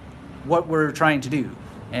about what we're trying to do,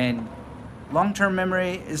 and long-term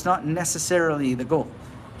memory is not necessarily the goal.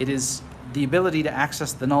 It is the ability to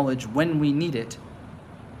access the knowledge when we need it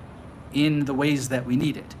in the ways that we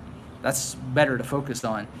need it. That's better to focus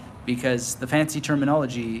on, because the fancy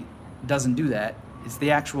terminology doesn't do that. It's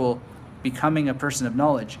the actual becoming a person of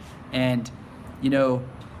knowledge. And, I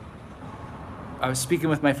was speaking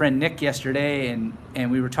with my friend Nick yesterday,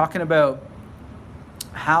 and we were talking about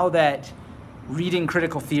how that reading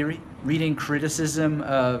critical theory, reading criticism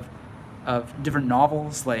of different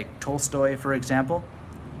novels like Tolstoy, for example,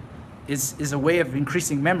 is a way of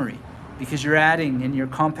increasing memory, because you're adding and you're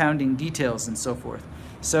compounding details and so forth.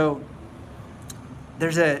 So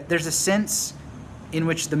there's a sense in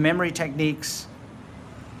which the memory techniques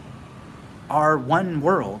are one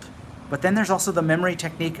world, but then there's also the memory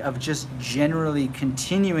technique of just generally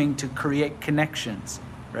continuing to create connections,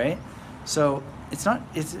 right? So it's not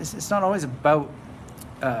always about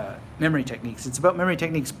memory techniques. It's about memory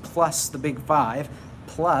techniques plus the big 5,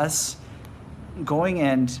 plus going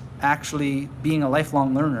and actually being a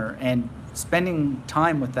lifelong learner and spending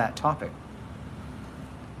time with that topic.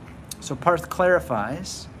 So Parth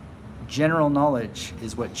clarifies, general knowledge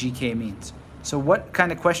is what GK means. So what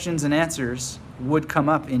kind of questions and answers would come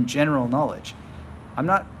up in general knowledge? I'm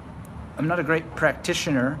not a great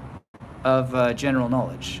practitioner of general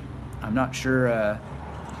knowledge. I'm not sure.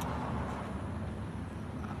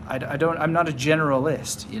 I'm not a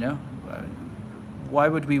generalist. why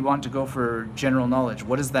would we want to go for general knowledge?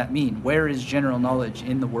 What does that mean? Where is general knowledge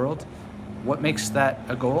in the world? What makes that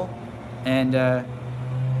a goal? And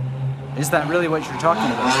is that really what you're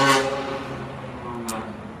talking about?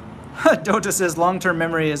 Dota says long-term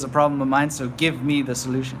memory is a problem of mine, so give me the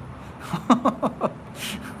solution.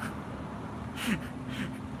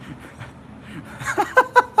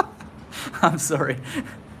 I'm sorry.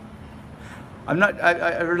 I'm not.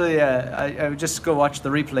 I really. I would just go watch the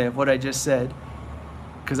replay of what I just said,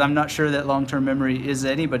 because I'm not sure that long-term memory is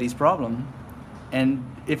anybody's problem. And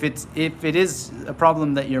if it is a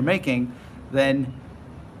problem that you're making, then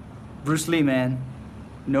Bruce Lee, man,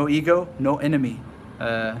 no ego, no enemy.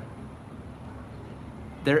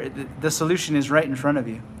 The solution is right in front of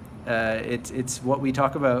you. It's what we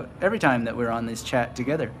talk about every time that we're on this chat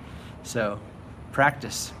together. So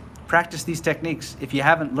practice these techniques. If you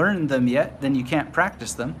haven't learned them yet, then you can't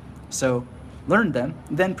practice them. So learn them,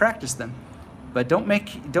 then practice them. But don't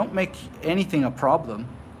make anything a problem.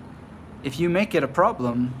 If you make it a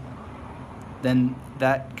problem, then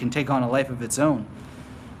that can take on a life of its own.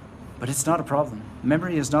 But it's not a problem.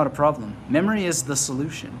 Memory is not a problem. Memory is the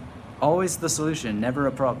solution. Always the solution, never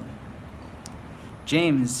a problem.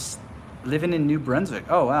 James, living in New Brunswick.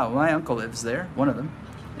 Oh wow, my uncle lives there, one of them.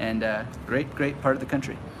 And great part of the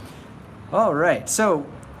country. All right, so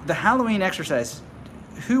the Halloween exercise.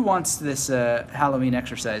 Who wants this Halloween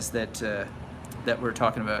exercise that we're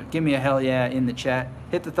talking about? Give me a hell yeah in the chat.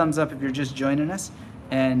 Hit the thumbs up if you're just joining us.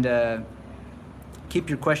 And keep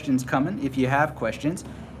your questions coming if you have questions.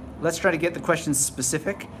 Let's try to get the questions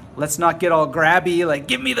specific. Let's not get all grabby, like,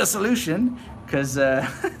 give me the solution, because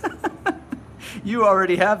you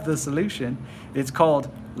already have the solution. It's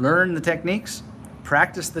called learn the techniques,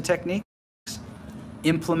 practice the techniques,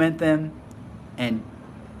 implement them, and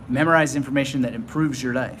memorize information that improves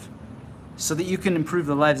your life so that you can improve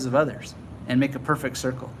the lives of others and make a perfect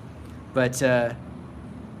circle. But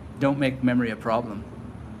don't make memory a problem.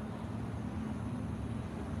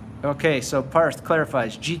 Okay, so Parth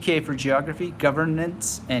clarifies GK for geography,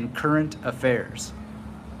 governance, and current affairs.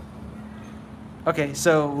 Okay,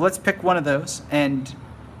 so let's pick one of those and,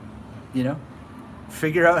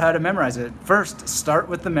 figure out how to memorize it. First, start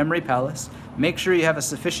with the memory palace. Make sure you have a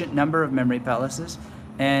sufficient number of memory palaces,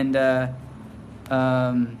 and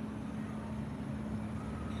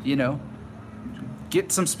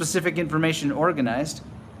get some specific information organized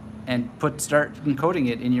and start encoding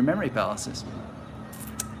it in your memory palaces.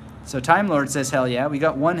 So Time Lord says hell yeah. We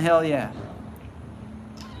got one hell yeah.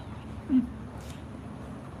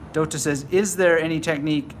 Dota says, is there any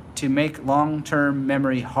technique to make long-term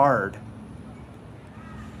memory hard?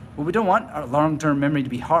 Well, we don't want our long-term memory to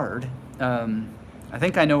be hard. I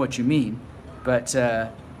think I know what you mean, but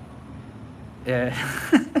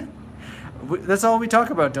that's all we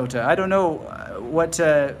talk about, Dota. I don't know what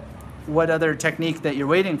other technique that you're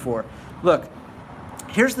waiting for. Look,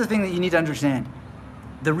 here's the thing that you need to understand.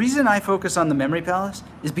 The reason I focus on the memory palace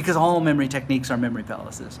is because all memory techniques are memory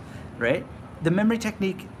palaces, right? The memory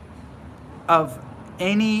technique of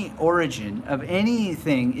any origin, of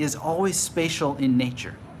anything, is always spatial in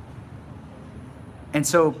nature. And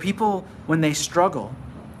so people, when they struggle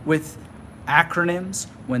with acronyms,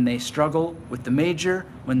 when they struggle with the major,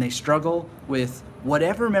 when they struggle with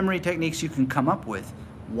whatever memory techniques you can come up with,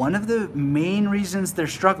 one of the main reasons they're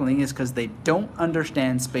struggling is because they don't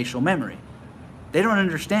understand spatial memory. They don't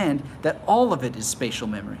understand that all of it is spatial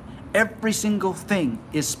memory. Every single thing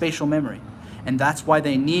is spatial memory. And that's why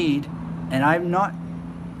they need, and I'm not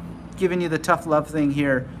giving you the tough love thing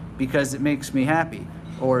here because it makes me happy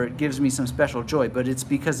or it gives me some special joy, but it's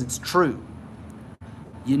because it's true.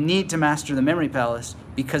 You need to master the memory palace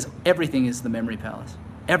because everything is the memory palace.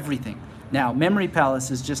 Everything. Now, memory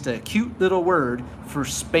palace is just a cute little word for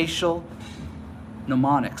spatial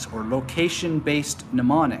mnemonics or location-based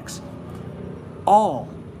mnemonics. All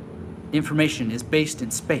information is based in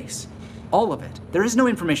space. All of it. There is no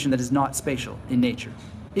information that is not spatial in nature.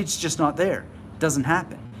 It's just not there. It doesn't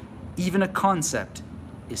happen. Even a concept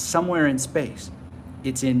is somewhere in space.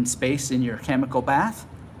 It's in space in your chemical bath,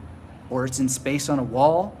 or it's in space on a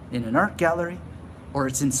wall in an art gallery, or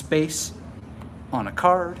it's in space on a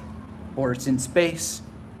card, or it's in space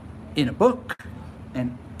in a book.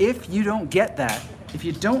 And if you don't get that, if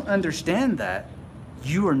you don't understand that,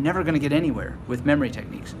 you are never going to get anywhere with memory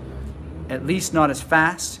techniques. At least not as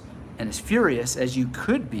fast and as furious as you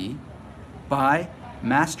could be by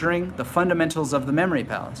mastering the fundamentals of the memory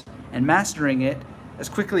palace and mastering it as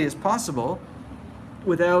quickly as possible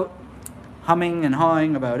without humming and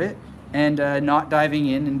hawing about it and not diving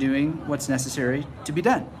in and doing what's necessary to be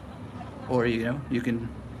done. Or, you can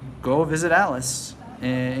go visit Alice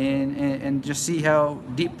and just see how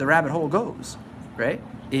deep the rabbit hole goes, right?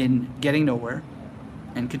 In getting nowhere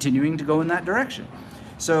and continuing to go in that direction.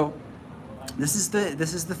 So this is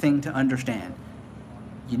the thing to understand.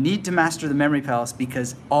 You need to master the memory palace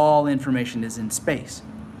because all information is in space.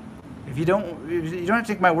 If you don't have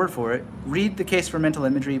to take my word for it, read The Case for Mental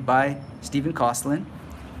Imagery by Stephen Kosslyn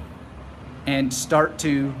and start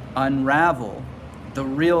to unravel the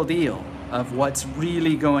real deal of what's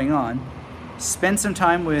really going on. Spend some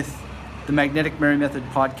time with the Magnetic Memory Method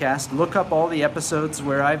podcast. Look up all the episodes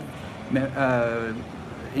where I've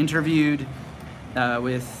interviewed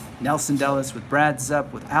with Nelson Dellis, with Brad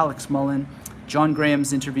Zupp, with Alex Mullen. John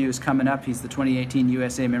Graham's interview is coming up. He's the 2018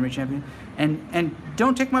 USA Memory Champion. And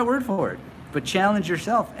don't take my word for it, but challenge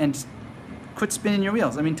yourself and quit spinning your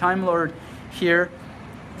wheels. I mean, Time Lord here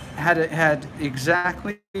had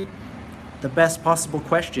exactly the best possible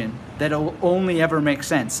question that'll only ever make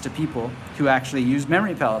sense to people who actually use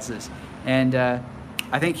memory palaces. And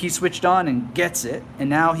I think he switched on and gets it, and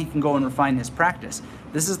now he can go and refine his practice.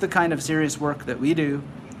 This is the kind of serious work that we do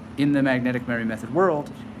in the Magnetic Memory Method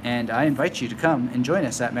world, and I invite you to come and join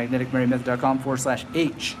us at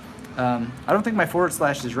magneticmerrymethod.com/H. I don't think my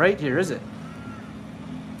 / is right here, is it?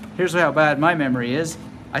 Here's how bad my memory is.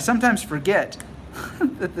 I sometimes forget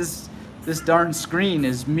that this darn screen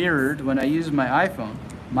is mirrored when I use my iPhone.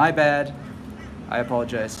 My bad. I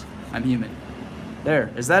apologize. I'm human.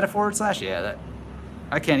 There. Is that a /? Yeah, that.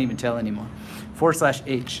 I can't even tell anymore.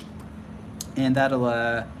 /H. And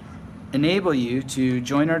that'll enable you to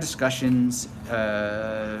join our discussions,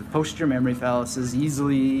 post your memory palaces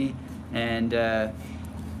easily, and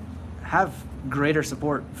have greater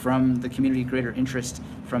support from the community, greater interest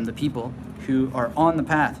from the people who are on the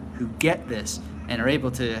path, who get this, and are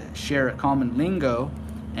able to share a common lingo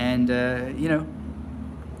and,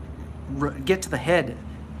 get to the head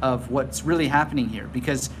of what's really happening here.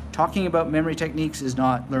 Because talking about memory techniques is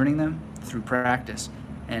not learning them through practice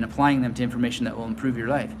and applying them to information that will improve your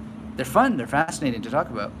life. They're fun, they're fascinating to talk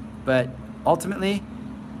about, but ultimately,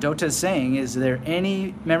 Dota's saying, is there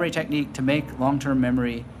any memory technique to make long-term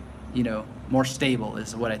memory, more stable,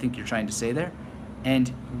 is what I think you're trying to say there.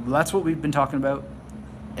 And that's what we've been talking about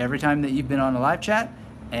every time that you've been on a live chat,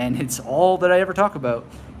 and it's all that I ever talk about.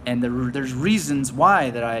 And there's reasons why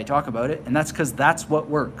that I talk about it, and that's because that's what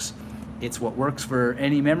works. It's what works for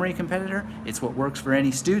any memory competitor, it's what works for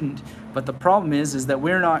any student, but the problem is that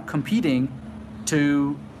we're not competing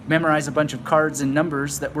to memorize a bunch of cards and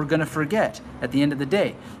numbers that we're gonna forget at the end of the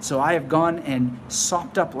day. So I have gone and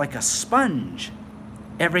sopped up like a sponge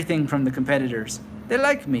everything from the competitors. They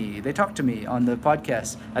like me, they talk to me on the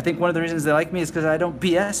podcast. I think one of the reasons they like me is because I don't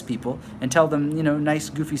BS people and tell them, nice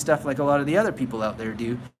goofy stuff like a lot of the other people out there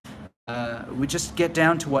do. We just get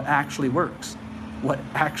down to what actually works.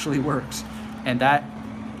 And that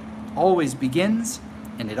always begins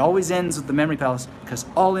and it always ends with the memory palace, because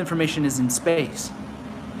all information is in space.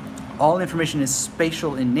 All information is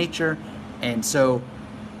spatial in nature, and so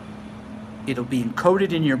it'll be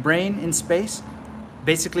encoded in your brain in space.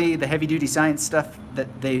 Basically, the heavy-duty science stuff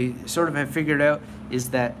that they sort of have figured out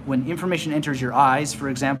is that when information enters your eyes, for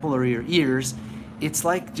example, or your ears, it's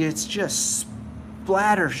just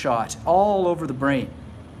splattershot all over the brain.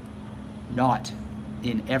 Not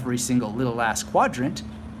in every single little ass quadrant,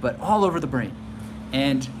 but all over the brain.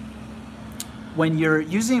 And when you're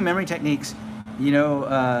using memory techniques,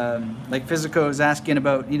 like Physico is asking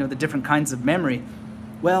about, the different kinds of memory.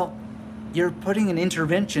 Well, you're putting an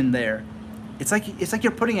intervention there. It's like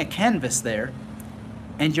you're putting a canvas there,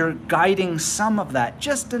 and you're guiding some of that,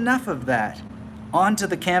 just enough of that, onto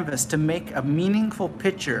the canvas to make a meaningful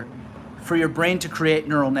picture for your brain to create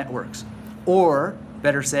neural networks. Or,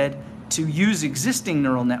 better said, to use existing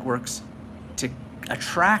neural networks to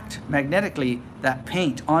attract magnetically that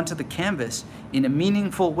paint onto the canvas in a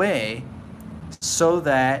meaningful way, so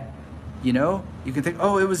that, you can think,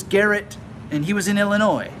 oh, it was Garrett and he was in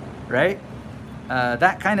Illinois, right?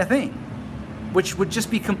 That kind of thing, which would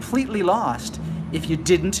just be completely lost if you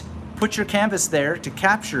didn't put your canvas there to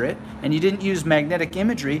capture it and you didn't use magnetic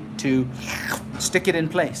imagery to stick it in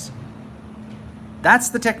place. That's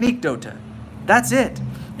the technique, Dota. That's it.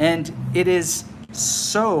 And it is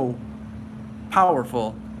so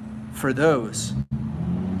powerful for those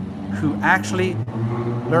who actually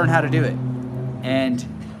learn how to do it. And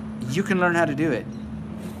you can learn how to do it.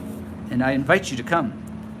 And I invite you to come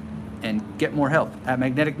and get more help at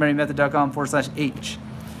magneticmerrymethod.com/H.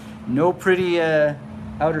 No pretty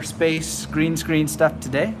outer space green screen stuff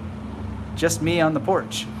today. Just me on the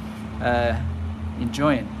porch,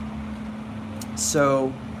 enjoying.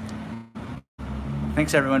 So,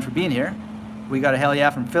 thanks everyone for being here. We got a hell yeah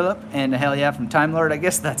from Philip and a hell yeah from Time Lord. I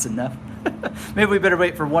guess that's enough. Maybe we better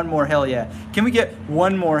wait for one more hell yeah. Can we get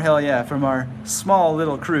one more hell yeah from our small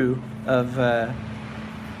little crew of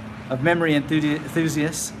memory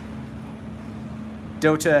enthusiasts?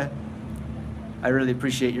 Dota, I really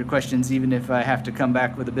appreciate your questions, even if I have to come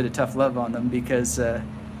back with a bit of tough love on them, because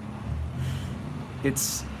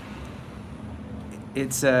it's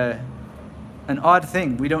an odd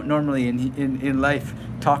thing. We don't normally in life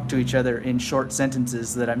talk to each other in short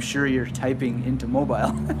sentences that I'm sure you're typing into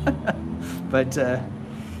mobile. But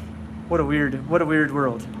what a weird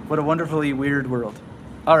world. What a wonderfully weird world.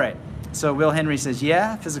 All right. So Will Henry says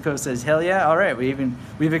yeah. Physico says hell yeah. All right.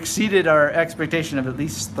 We've exceeded our expectation of at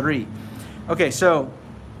least 3. Okay. So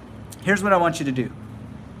here's what I want you to do.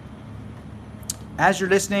 As you're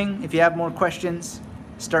listening, if you have more questions,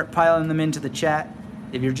 start piling them into the chat.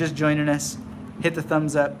 If you're just joining us, hit the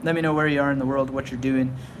thumbs up. Let me know where you are in the world, what you're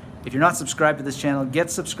doing. If you're not subscribed to this channel,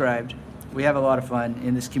 get subscribed. We have a lot of fun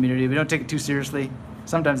in this community. We don't take it too seriously.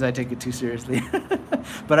 Sometimes I take it too seriously,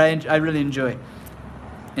 but I really enjoy.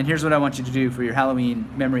 And here's what I want you to do for your Halloween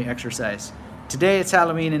memory exercise. Today it's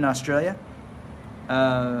Halloween in Australia.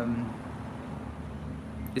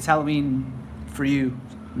 It's Halloween for you,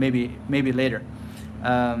 maybe later.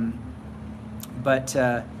 But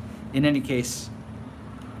in any case,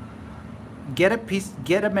 get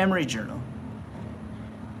a memory journal.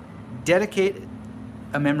 Dedicate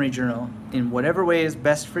a memory journal in whatever way is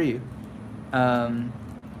best for you, and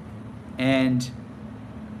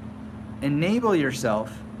enable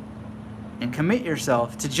yourself and commit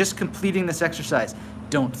yourself to just completing this exercise.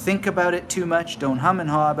 Don't think about it too much. Don't hum and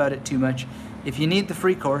haw about it too much. If you need the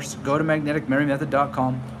free course, go to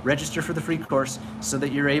magneticmemorymethod.com, register for the free course so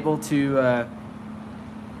that you're able to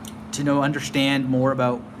understand more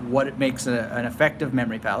about what it makes an effective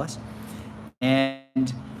memory palace,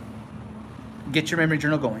 and get your memory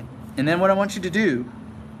journal going. And then what I want you to do,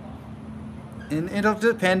 and it'll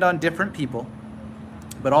depend on different people,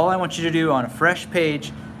 but all I want you to do on a fresh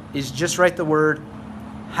page is just write the word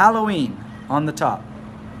Halloween on the top,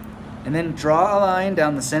 and then draw a line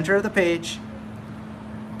down the center of the page.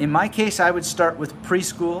 In my case, I would start with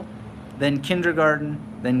preschool, then kindergarten,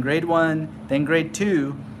 then grade 1, then grade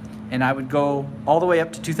 2, and I would go all the way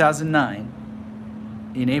up to 2009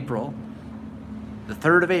 in April, the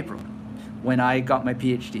 3rd of April, when I got my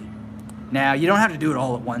PhD. Now, you don't have to do it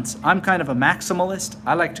all at once. I'm kind of a maximalist.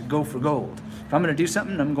 I like to go for gold. If I'm going to do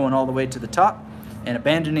something, I'm going all the way to the top and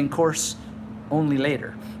abandoning course only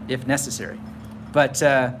later, if necessary. But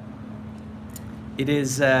it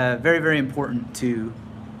is very, very important to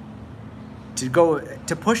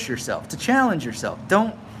push yourself, to challenge yourself.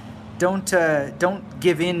 Don't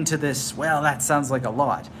give in to this, well, that sounds like a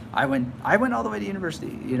lot. I went all the way to university,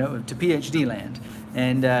 to PhD land,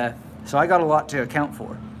 and so I got a lot to account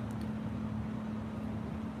for.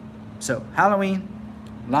 So Halloween,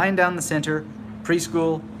 line down the center,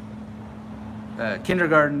 preschool,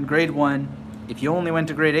 kindergarten, grade 1. If you only went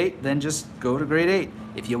to grade 8, then just go to grade 8.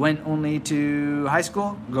 If you went only to high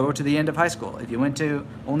school, go to the end of high school. If you went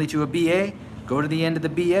only to a BA, go to the end of the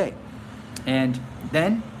BA. And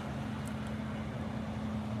then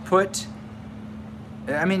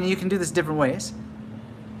you can do this different ways,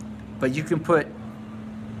 but you can put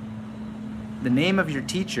the name of your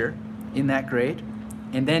teacher in that grade,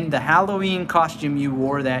 and then the Halloween costume you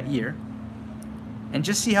wore that year, and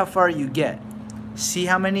just see how far you get. See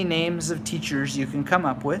how many names of teachers you can come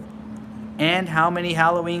up with, and how many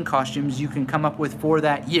Halloween costumes you can come up with for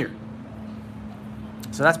that year.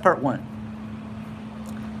 So that's part 1.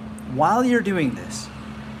 While you're doing this,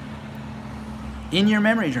 in your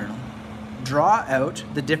memory journal, draw out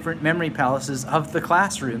the different memory palaces of the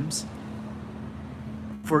classrooms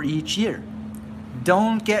for each year.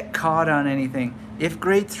 Don't get caught on anything. If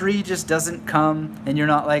grade 3 just doesn't come and you're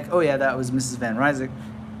not like, oh yeah, that was Mrs. Van Ryswick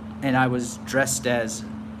and I was dressed as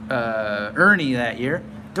Ernie that year,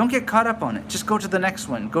 don't get caught up on it. Just go to the next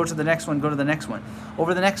one, go to the next one, go to the next one.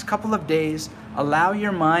 Over the next couple of days, allow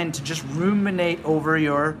your mind to just ruminate over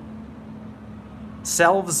your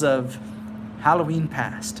selves of Halloween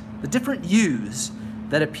past, the different yous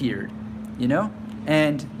that appeared,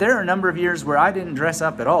 And there are a number of years where I didn't dress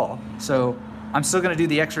up at all. So I'm still going to do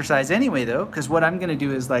the exercise anyway, though, because what I'm going to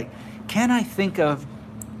do is can I think of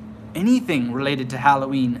anything related to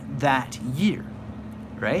Halloween that year,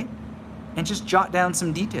 right? And just jot down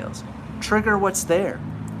some details, trigger what's there,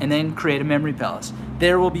 and then create a memory palace.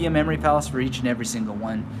 There will be a memory palace for each and every single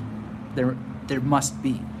one. There must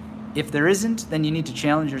be. If there isn't, then you need to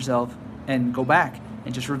challenge yourself and go back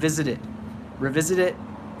and just revisit it. Revisit it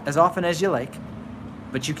as often as you like,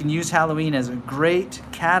 but you can use Halloween as a great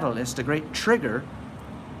catalyst, a great trigger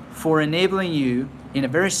for enabling you in a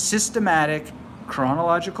very systematic,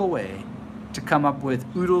 chronological way to come up with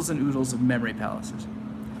oodles and oodles of memory palaces.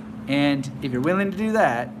 And if you're willing to do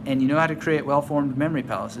that, and you know how to create well-formed memory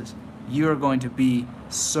palaces, you are going to be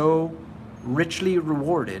so richly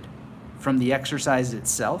rewarded from the exercise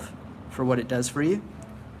itself for what it does for you,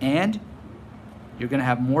 and you're going to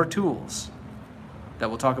have more tools that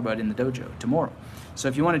we'll talk about in the dojo tomorrow. So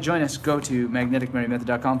if you want to join us, go to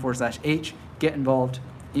magneticmemorymethod.com/H, get involved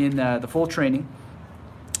in the full training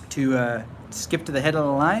to skip to the head of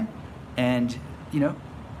the line and,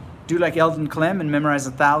 do like Eldon Clem and memorize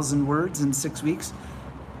 1,000 words in 6 weeks.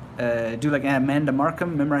 Do like Amanda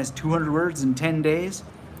Markham, memorize 200 words in 10 days.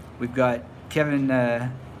 We've got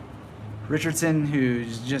Kevin Richardson,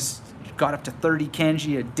 who's just got up to 30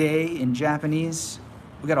 kanji a day in Japanese.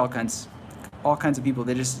 We got all kinds of people.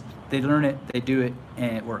 They learn it, they do it,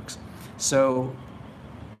 and it works. So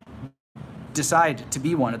decide to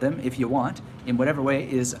be one of them if you want, in whatever way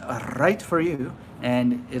is right for you,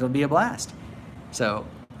 and it'll be a blast. So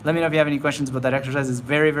let me know if you have any questions about that exercise. It's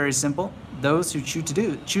very, very simple. Those who choose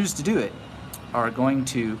to do it are going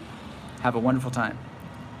to have a wonderful time.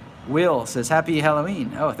 Will says, Happy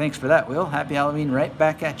Halloween. Oh, thanks for that, Will. Happy Halloween right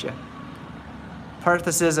back at you.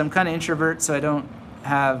 Partha says, I'm kind of introvert, so I don't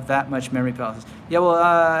have that much memory palaces. Yeah, well,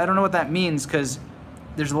 I don't know what that means, because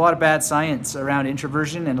there's a lot of bad science around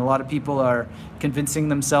introversion, and a lot of people are convincing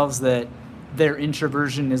themselves that their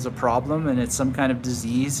introversion is a problem and it's some kind of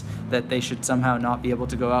disease that they should somehow not be able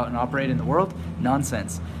to go out and operate in the world.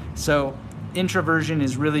 Nonsense. So introversion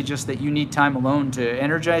is really just that you need time alone to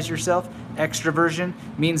energize yourself. Extroversion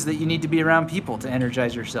means that you need to be around people to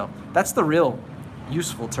energize yourself. That's the real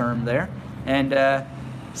useful term there. And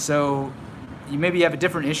so you maybe have a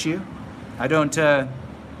different issue. I don't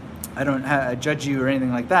judge you or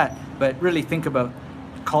anything like that, but really think about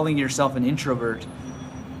calling yourself an introvert,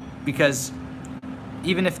 because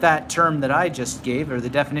even if that term that I just gave, or the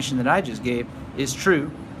definition that I just gave, is true,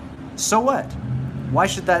 so what? Why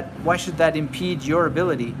should that impede your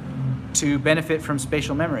ability to benefit from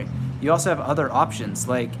spatial memory? You also have other options,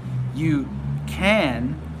 like you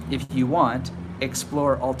can, if you want,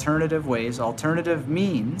 explore alternative ways, alternative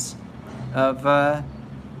means of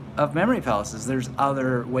memory palaces. There's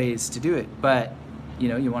other ways to do it, but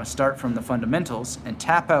you want to start from the fundamentals and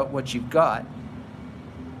tap out what you've got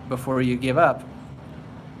before you give up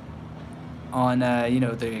on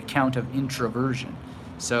the account of introversion.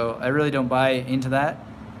 So I really don't buy into that,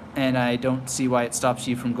 and I don't see why it stops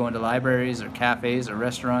you from going to libraries or cafes or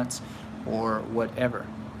restaurants or whatever.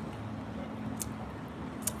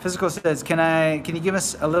 Physical says, can you give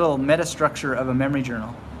us a little meta structure of a memory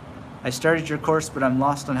journal? I started your course, but I'm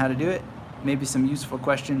lost on how to do it. Maybe some useful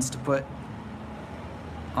questions to put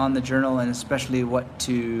on the journal, and especially what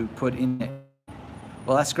to put in it.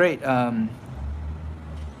 Well, that's great.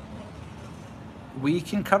 We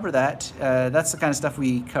can cover that. That's the kind of stuff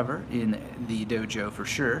we cover in the dojo for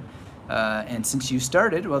sure. And since you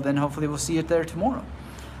started, well, then hopefully we'll see it there tomorrow.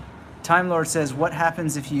 Time Lord says, what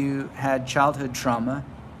happens if you had childhood trauma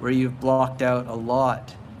where you've blocked out a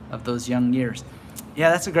lot of those young years? Yeah,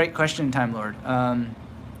 that's a great question, Time Lord. I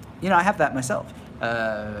have that myself.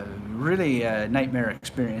 Really nightmare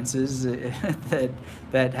experiences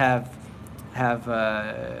that have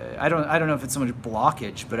I don't know if it's so much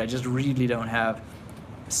blockage, but I just really don't have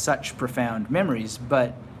such profound memories.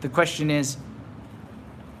 But the question is,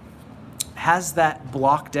 has that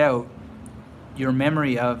blocked out your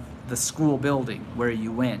memory of the school building where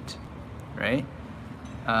you went, right?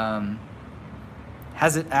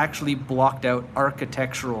 Has it actually blocked out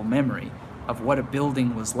architectural memory of what a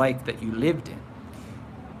building was like that you lived in?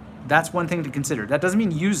 That's one thing to consider. That doesn't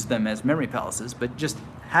mean use them as memory palaces, but just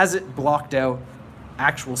has it blocked out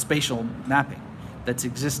actual spatial mapping that's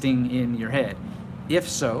existing in your head? If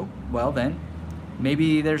so, well then,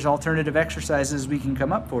 maybe there's alternative exercises we can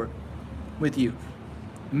come up for with you.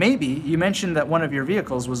 Maybe you mentioned that one of your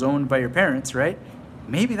vehicles was owned by your parents, right?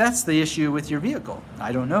 Maybe that's the issue with your vehicle.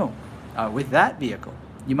 I don't know. With that vehicle,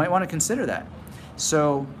 you might want to consider that.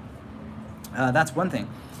 So that's one thing.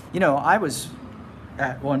 I was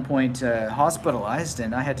at one point hospitalized,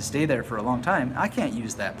 and I had to stay there for a long time. I can't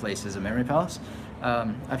use that place as a memory palace.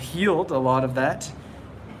 I've healed a lot of that,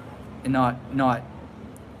 and not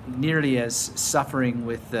nearly as suffering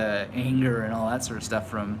with anger and all that sort of stuff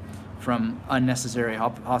from unnecessary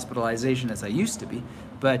hospitalization as I used to be.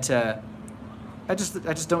 But I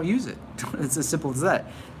just don't use it. It's as simple as that.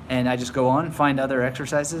 And I just go on, find other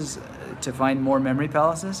exercises to find more memory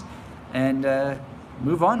palaces, and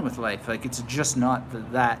move on with life. Like, it's just not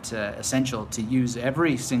that essential to use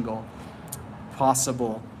every single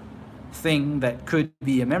possible thing that could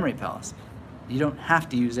be a memory palace. You don't have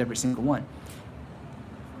to use every single one.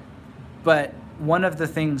 But one of the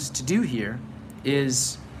things to do here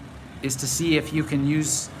is to see if you can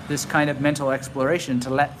use this kind of mental exploration to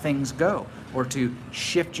let things go, or to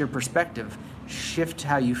shift your perspective, shift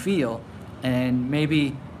how you feel, and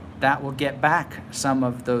maybe that will get back some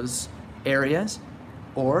of those areas.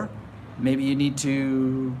 Or maybe you need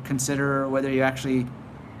to consider whether you actually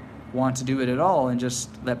want to do it at all and just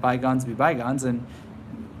let bygones be bygones and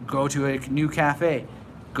go to a new cafe,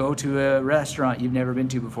 go to a restaurant you've never been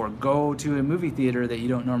to before, go to a movie theater that you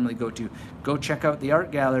don't normally go to, go check out the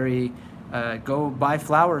art gallery, go buy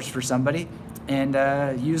flowers for somebody, and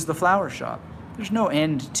use the flower shop. There's no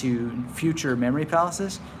end to future memory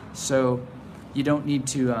palaces, so you don't need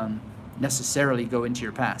to necessarily go into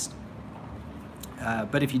your past.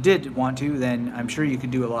 But if you did want to, then I'm sure you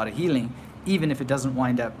could do a lot of healing, even if it doesn't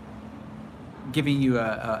wind up giving you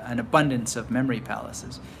an abundance of memory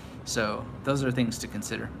palaces. So those are things to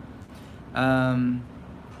consider. And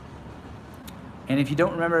if you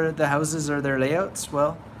don't remember the houses or their layouts,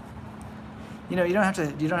 well, you know, you don't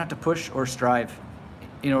have to push or strive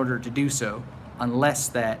in order to do so, unless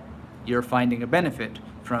that you're finding a benefit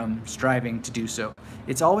from striving to do so.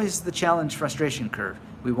 It's always the challenge frustration curve.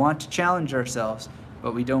 We want to challenge ourselves,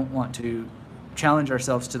 but we don't want to challenge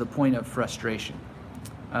ourselves to the point of frustration,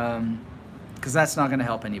 because that's not going to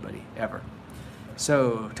help anybody ever.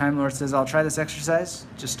 So Time Lord says, I'll try this exercise,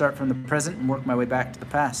 just start from the present and work my way back to the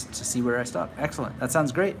past to see where I stop. Excellent. That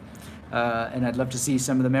sounds great. And I'd love to see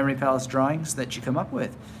some of the Memory Palace drawings that you come up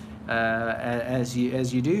with as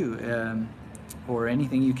you do, or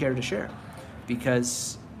anything you care to share,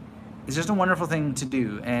 because it's just a wonderful thing to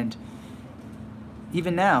do. And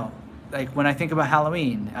even now, like when I think about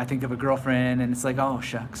Halloween, I think of a girlfriend, and it's like, oh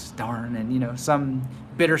shucks, darn, and you know, some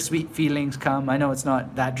bittersweet feelings come. I know it's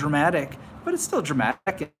not that dramatic, but it's still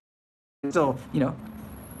dramatic. It still, you know,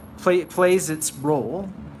 plays its role,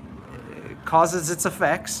 causes its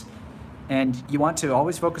effects, and you want to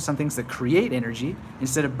always focus on things that create energy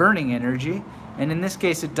instead of burning energy. And in this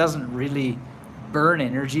case, it doesn't really burn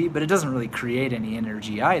energy, but it doesn't really create any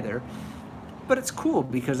energy either. But it's cool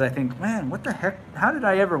because I think, man, what the heck? How did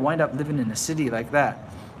I ever wind up living in a city like that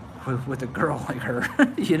with a girl like her,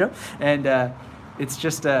 you know? And it's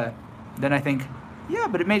just, then I think, yeah,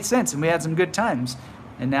 but it made sense, and we had some good times.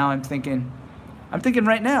 And now I'm thinking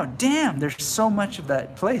right now, damn, there's so much of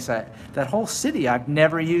that place, that whole city I've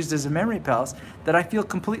never used as a memory palace, that I feel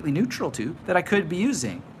completely neutral to, that I could be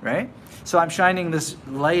using, right? So I'm shining this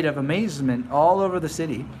light of amazement all over the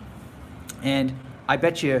city, and I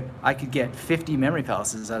bet you I could get 50 memory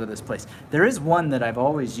palaces out of this place. There is one that I've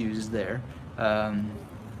always used there. There's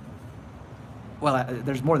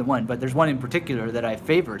more than one, but there's one in particular that I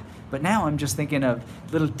favored. But now I'm just thinking of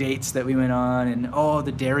little dates that we went on, and oh,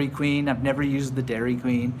 the Dairy Queen. I've never used the Dairy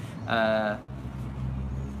Queen.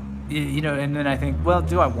 You know, and then I think, well,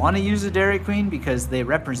 do I want to use a Dairy Queen because they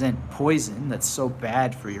represent poison that's so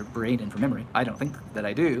bad for your brain and for memory? I don't think that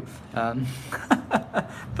I do.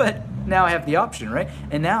 But now I have the option, right?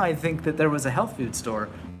 And now I think that there was a health food store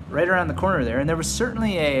right around the corner there, and there was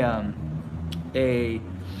certainly a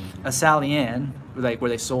Sally Ann, like where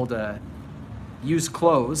they sold used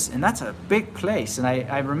clothes, and that's a big place, and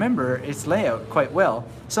I remember its layout quite well.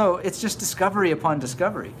 So it's just discovery upon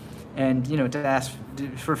discovery. And you know, to ask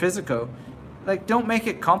for Physico, like, don't make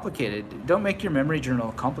it complicated. Don't make your memory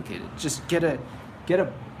journal complicated. Just get a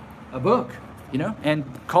book, you know, and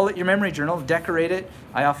call it your memory journal. Decorate it.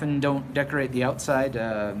 I often don't decorate the outside.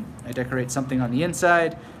 I decorate something on the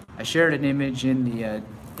inside. I shared an image in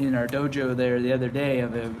our dojo there the other day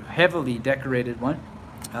of a heavily decorated one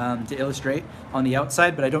to illustrate on the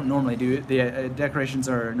outside, but I don't normally do it. The decorations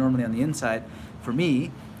are normally on the inside for me.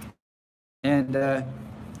 And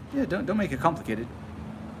yeah, don't make it complicated.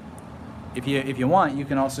 If you want, you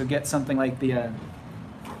can also get something like the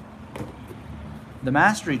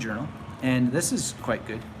Mastery Journal, and this is quite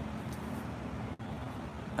good.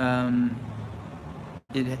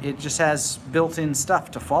 It just has built-in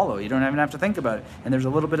stuff to follow. You don't even have to think about it, and there's a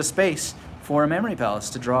little bit of space for a memory palace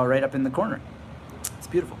to draw right up in the corner. It's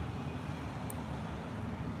beautiful.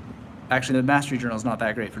 Actually, the Mastery Journal is not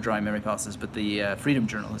that great for drawing memory palaces, but the Freedom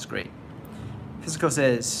Journal is great. Physico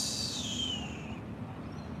says,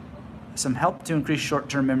 some help to increase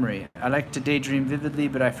short-term memory. I like to daydream vividly,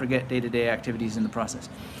 but I forget day-to-day activities in the process.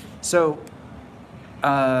 So,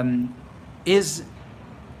 is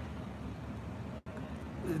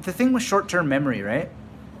the thing with short-term memory, right,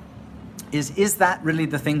 is that really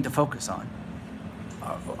the thing to focus on?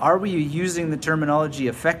 are we using the terminology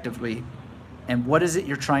effectively, and what is it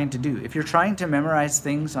you're trying to do? If you're trying to memorize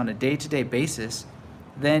things on a day-to-day basis,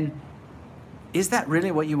 then is that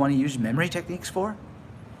really what you want to use memory techniques for?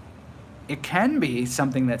 It can be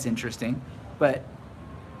something that's interesting, but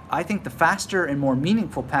I think the faster and more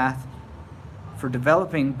meaningful path for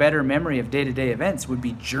developing better memory of day-to-day events would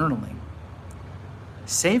be journaling.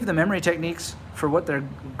 Save the memory techniques for what they're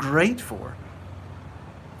great for.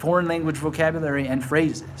 Foreign language vocabulary and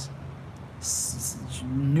phrases.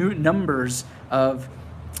 New numbers of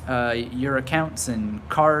your accounts and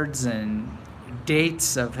cards and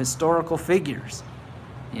dates of historical figures,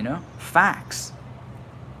 you know, facts.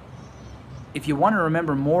 If you want to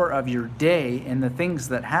remember more of your day and the things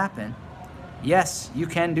that happen, yes, you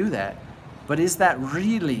can do that. But is that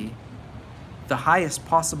really the highest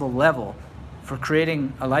possible level for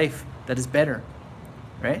creating a life that is better?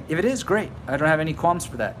 Right? If it is, great. I don't have any qualms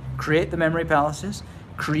for that. Create the memory palaces,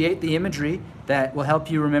 create the imagery that will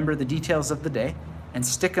help you remember the details of the day, and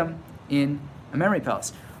stick them in a memory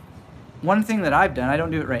palace. One thing that I've done, I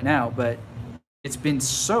don't do it right now, but it's been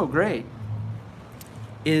so great,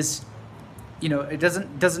 is, you know, it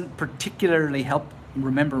doesn't particularly help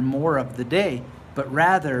remember more of the day, but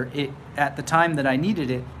rather it, at the time that I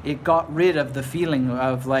needed it, it got rid of the feeling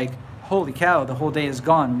of like, holy cow, the whole day is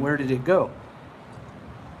gone, where did it go?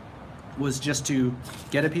 Was just to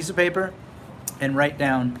get a piece of paper and write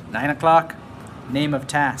down 9 o'clock, name of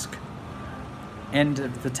task, end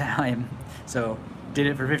of the time. So did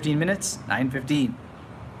it for 15 minutes, 9:15.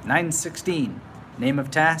 9:16, name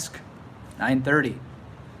of task, 9:30.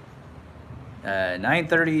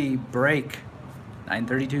 9:30 break,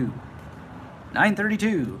 9:32.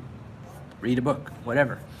 9:32, read a book,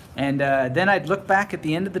 whatever. And then I'd look back at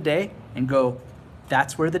the end of the day and go,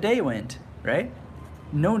 that's where the day went, right?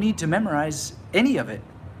 No need to memorize any of it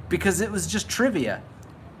because it was just trivia.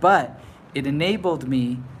 But it enabled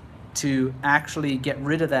me to actually get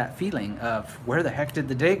rid of that feeling of where the heck did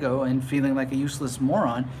the day go and feeling like a useless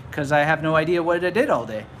moron because I have no idea what I did all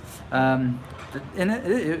day. And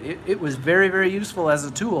it was very, very useful as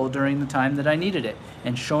a tool during the time that I needed it.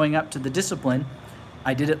 And showing up to the discipline,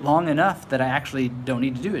 I did it long enough that I actually don't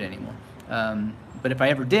need to do it anymore. But if I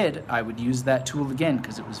ever did, I would use that tool again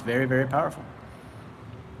because it was very, very powerful.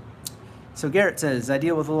 So Garrett says, I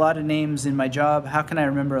deal with a lot of names in my job. How can I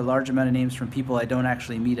remember a large amount of names from people I don't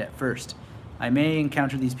actually meet at first? I may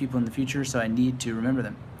encounter these people in the future, so I need to remember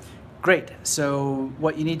them. Great. So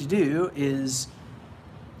what you need to do is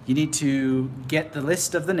you need to get the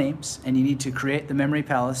list of the names, and you need to create the memory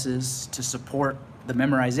palaces to support the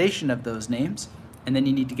memorization of those names, and then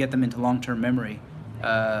you need to get them into long-term memory.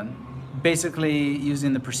 Basically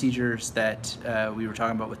using the procedures that we were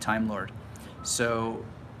talking about with Time Lord. So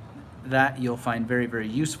that you'll find very, very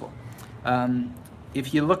useful.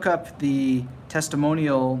 If you look up the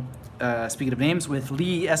testimonial, speaking of names, with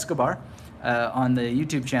Lee Escobar on the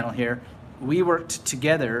YouTube channel here, we worked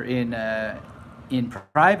together in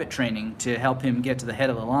private training to help him get to the head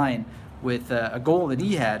of the line with a goal that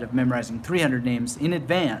he had of memorizing 300 names in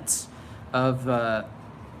advance of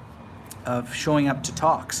showing up to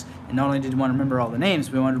talks. And not only did we want to remember all the names,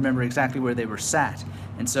 we wanted to remember exactly where they were sat.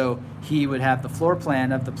 And so he would have the floor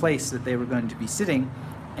plan of the place that they were going to be sitting,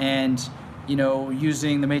 and, you know,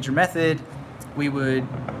 using the major method, we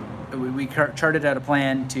charted out a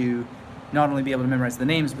plan to not only be able to memorize the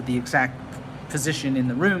names, but the exact position in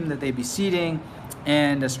the room that they'd be seating,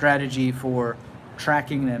 and a strategy for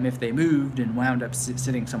tracking them if they moved and wound up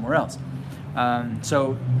sitting somewhere else.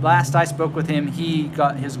 So last I spoke with him,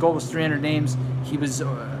 his goal was 300 names. He was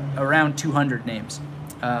around 200 names.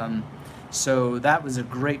 So that was a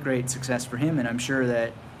great, great success for him, and I'm sure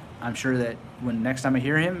that when next time I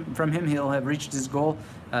hear from him, he'll have reached his goal.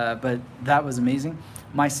 But that was amazing.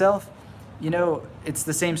 Myself, you know, it's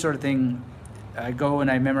the same sort of thing. I go and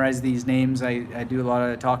I memorize these names. I do a lot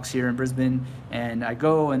of talks here in Brisbane, and I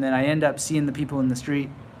go and then I end up seeing the people in the street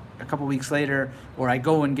a couple weeks later, or I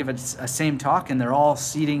go and give a same talk and they're all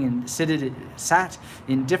sat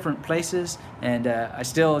in different places, and I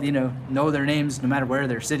still, you know their names no matter where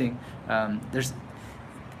they're sitting.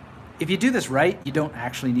 If you do this right, you don't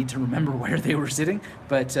actually need to remember where they were sitting,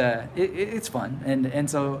 but it's fun. And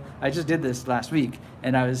so I just did this last week,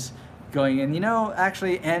 and I was going in,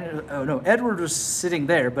 actually, Edward was sitting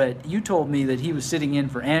there, but you told me that he was sitting in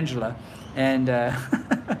for Angela, and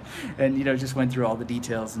and just went through all the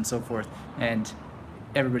details and so forth, and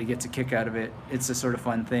everybody gets a kick out of it. It's a sort of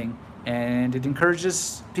fun thing, and it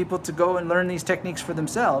encourages people to go and learn these techniques for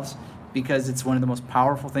themselves, because it's one of the most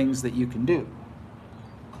powerful things that you can do.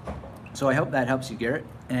 So I hope that helps you, Garrett,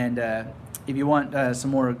 and if you want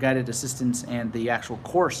some more guided assistance and the actual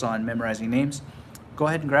course on memorizing names, go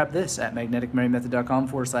ahead and grab this at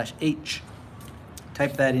magneticmarymethod.com/H.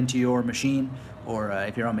 Type that into your machine, or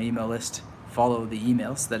if you're on my email list, follow the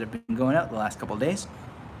emails that have been going out the last couple of days.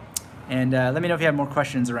 And let me know if you have more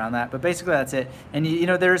questions around that. But basically, that's it. And you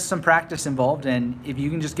know, there's some practice involved. And if you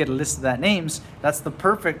can just get a list of that names, that's the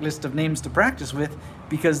perfect list of names to practice with,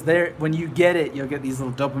 because when you get it, you'll get these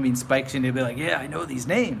little dopamine spikes, and you'll be like, yeah, I know these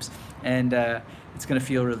names. And it's going to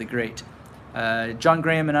feel really great. John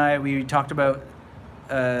Graham and I, we talked about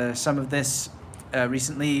some of this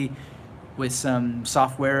recently with some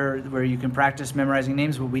software where you can practice memorizing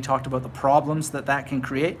names. But we talked about the problems that can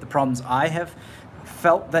create, the problems I have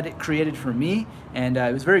felt that it created for me, and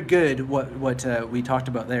it was very good what we talked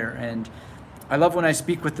about there. And I love when I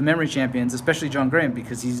speak with the memory champions, especially John Graham,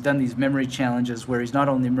 because he's done these memory challenges where he's not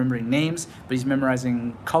only remembering names, but he's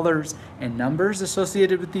memorizing colors and numbers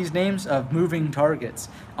associated with these names of moving targets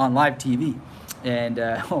on live TV. And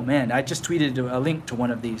oh man, I just tweeted a link to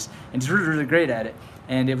one of these, and he's really, really great at it.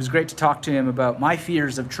 And it was great to talk to him about my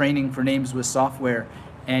fears of training for names with software.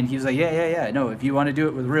 And he was like, yeah, no, if you want to do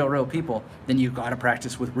it with real people, then you've got to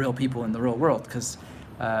practice with real people in the real world, because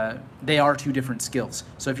they are two different skills.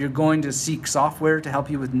 So if you're going to seek software to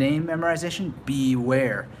help you with name memorization,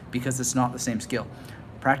 beware, because it's not the same skill.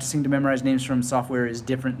 Practicing to memorize names from software is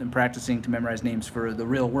different than practicing to memorize names for the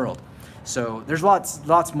real world. So there's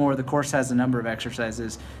lots more. The course has a number of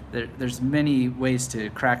exercises. There's many ways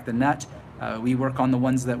to crack the nut. We work on the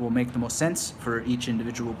ones that will make the most sense for each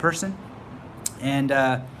individual person. And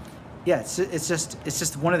yeah, it's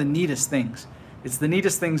just one of the neatest things. It's the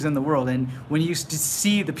neatest things in the world. And when you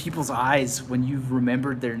see the people's eyes when you've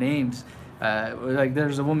remembered their names, like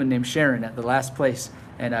there's a woman named Sharon at the last place,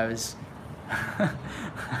 and I was,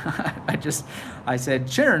 I said,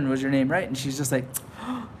 Sharon was your name, right? And she's just like,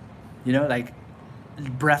 you know, like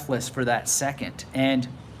breathless for that second. And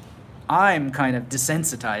I'm kind of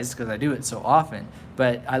desensitized because I do it so often.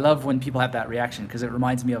 But I love when people have that reaction, because it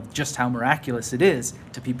reminds me of just how miraculous it is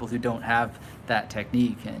to people who don't have that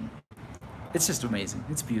technique. And it's just amazing.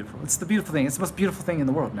 It's beautiful. It's the beautiful thing. It's the most beautiful thing in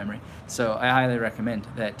the world, memory. So I highly recommend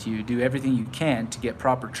that you do everything you can to get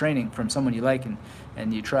proper training from someone you like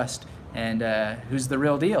and you trust, and who's the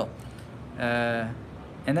real deal. And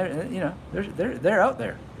they're out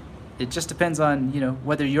there. It just depends on, you know,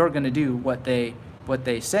 whether you're going to do what they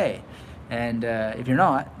say. And if you're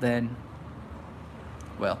not, then,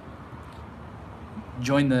 well,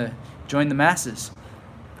 join the masses.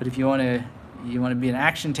 But if you want to be an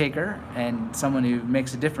action taker and someone who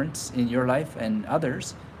makes a difference in your life and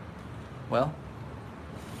others, well,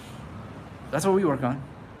 that's what we work on,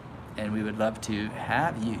 and we would love to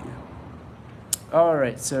have you. All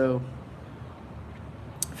right, so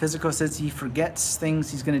Physical says he forgets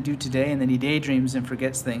things he's going to do today, and then he daydreams and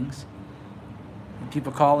forgets things. And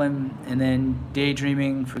people call him, and then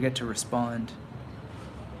daydreaming, forget to respond.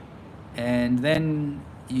 And then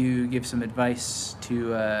you give some advice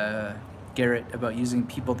to Garrett about using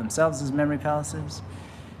people themselves as memory palaces.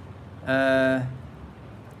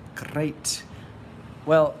 Great.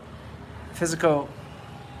 Well, Physical,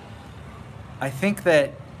 I think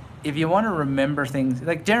that if you want to remember things,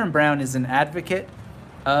 like Darren Brown is an advocate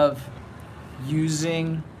of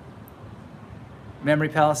using memory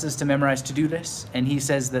palaces to memorize to-do lists, and he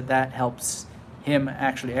says that helps him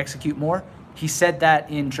actually execute more. He said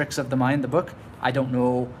that in Tricks of the Mind, the book. I don't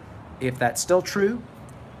know if that's still true.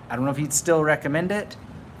 I don't know if he'd still recommend it,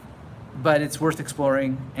 but it's worth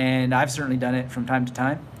exploring, and I've certainly done it from time to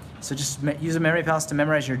time. So just use a memory palace to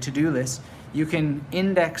memorize your to-do list. You can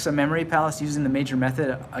index a memory palace using the major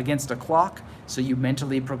method against a clock, so you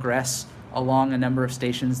mentally progress along a number of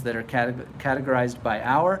stations that are categorized by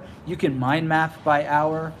hour. You can mind map by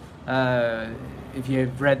hour. If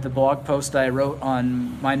you've read the blog post I wrote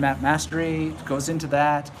on mind map mastery, it goes into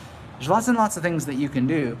that. There's lots and lots of things that you can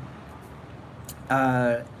do.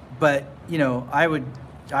 But you know, I would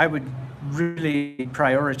really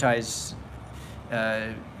prioritize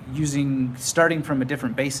starting from a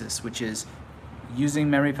different basis, which is using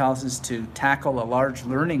memory palaces to tackle a large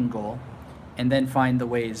learning goal, and then find the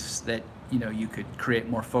ways that you could create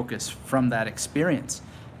more focus from that experience.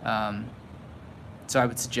 So I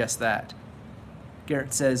would suggest that.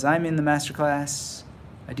 Garrett says, I'm in the masterclass.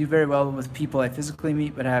 I do very well with people I physically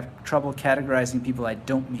meet, but I have trouble categorizing people I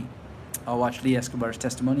don't meet. I'll watch Lee Escobar's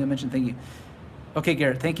testimonial mention. Thank you. Okay,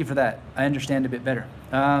 Garrett, thank you for that. I understand a bit better.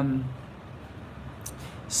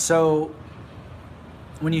 So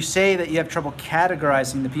when you say that you have trouble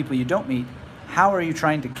categorizing the people you don't meet, how are you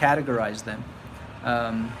trying to categorize them?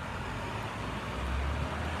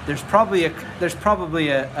 there's probably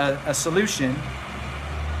a solution.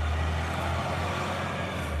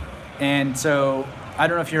 And so I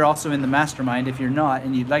don't know if you're also in the mastermind. If you're not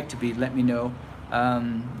and you'd like to be, let me know.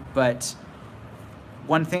 But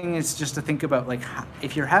one thing is just to think about, like,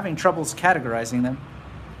 if you're having troubles categorizing them,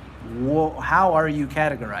 how are you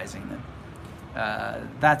categorizing them?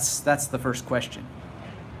 That's the first question,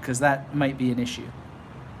 because that might be an issue.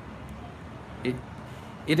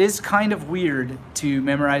 It is kind of weird to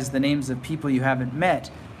memorize the names of people you haven't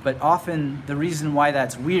met, but often the reason why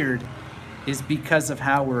that's weird is because of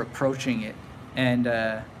how we're approaching it. And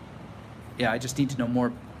yeah, I just need to know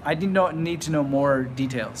more. I need to know more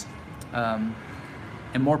details and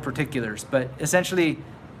more particulars. But essentially,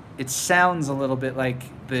 it sounds a little bit like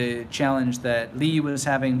the challenge that Lee was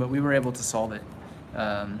having, but we were able to solve it.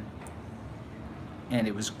 And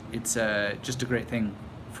it's just a great thing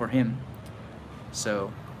for him.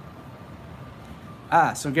 So,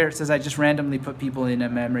 so Garrett says, I just randomly put people in a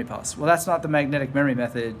memory palace. Well, that's not the magnetic memory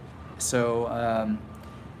method. So,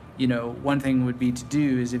 you know, one thing would be to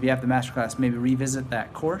do is, if you have the masterclass, maybe revisit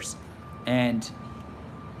that course and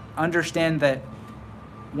understand that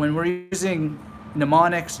when we're using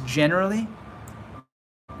mnemonics generally,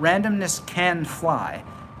 randomness can fly,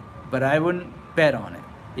 but I wouldn't bet on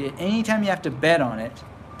it. Anytime you have to bet on it,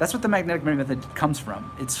 that's what the magnetic memory method comes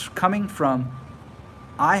from. It's coming from,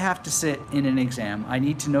 I have to sit in an exam. I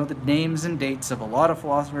need to know the names and dates of a lot of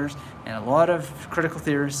philosophers and a lot of critical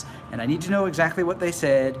theorists, and I need to know exactly what they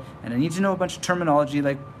said, and I need to know a bunch of terminology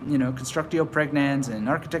like, you know, constructio pregnans and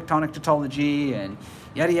architectonic tautology and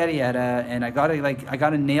yada yada yada, and I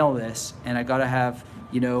gotta nail this, and I gotta have,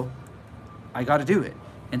 you know, I gotta do it.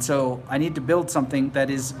 And so I need to build something that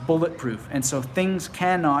is bulletproof. And so things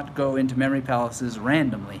cannot go into memory palaces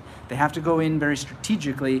randomly. They have to go in very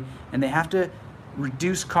strategically, and they have to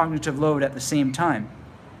reduce cognitive load at the same time,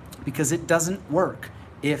 because it doesn't work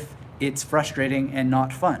if it's frustrating and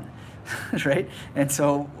not fun, right? And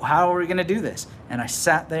so how are we gonna do this? And I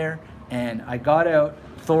sat there and I got out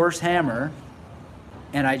Thor's hammer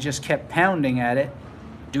and I just kept pounding at it,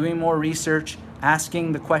 doing more research,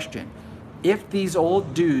 asking the question, if these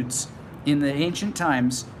old dudes in the ancient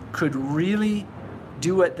times could really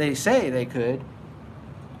do what they say they could,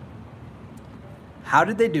 how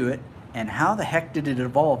did they do it? And how the heck did it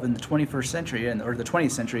evolve in the 21st century, or the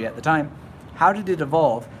 20th century at the time? How did it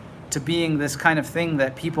evolve to being this kind of thing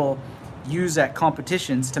that people use at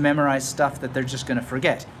competitions to memorize stuff that they're just gonna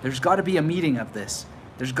forget? There's gotta be a meeting of this.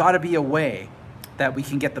 There's gotta be a way that we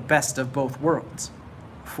can get the best of both worlds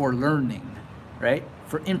for learning, right?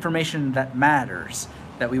 For information that matters,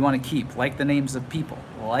 that we wanna keep, like the names of people,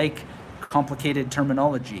 like complicated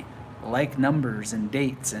terminology, like numbers and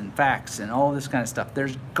dates and facts and all this kind of stuff.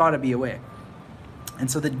 There's got to be a way. And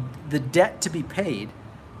so the debt to be paid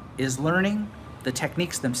is learning the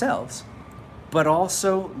techniques themselves, but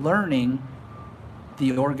also learning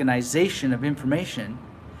the organization of information.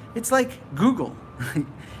 It's like Google.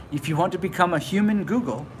 If you want to become a human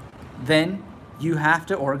Google, then you have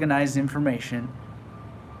to organize information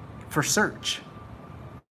for search.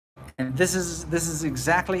 And this is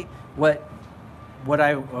exactly what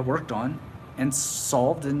I worked on and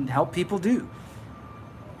solved and helped people do.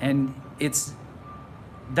 And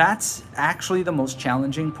that's actually the most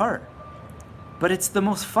challenging part. But it's the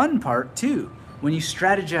most fun part too. When you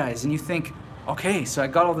strategize and you think, okay, so I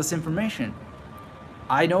got all this information.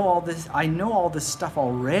 I know all this stuff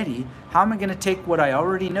already. How am I gonna take what I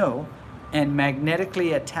already know and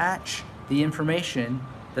magnetically attach the information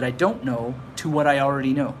that I don't know to what I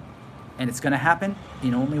already know? And it's gonna happen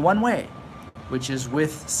in only one way, which is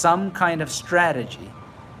with some kind of strategy.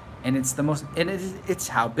 And it's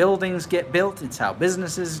how buildings get built, it's how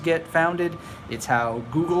businesses get founded, it's how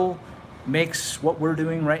Google makes what we're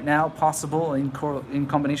doing right now possible in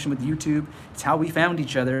combination with YouTube. It's how we found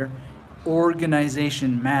each other.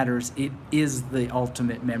 Organization matters. It is the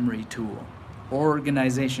ultimate memory tool.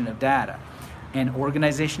 Organization of data. And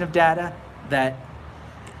organization of data that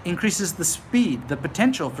increases the speed, the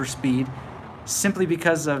potential for speed, simply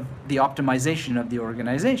because of the optimization of the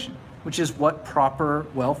organization, which is what proper,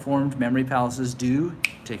 well-formed memory palaces do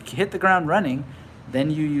to hit the ground running.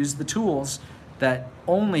 Then you use the tools that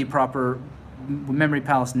only proper memory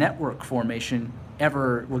palace network formation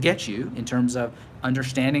ever will get you, in terms of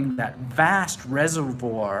understanding that vast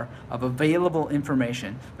reservoir of available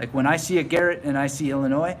information. Like when I see a Garrett and I see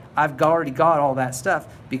Illinois, I've already got all that stuff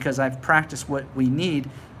because I've practiced what we need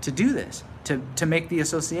to do this, to make the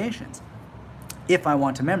associations, if I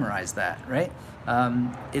want to memorize that, right?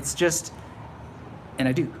 It's just, and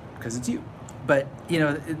I do, because it's you. But you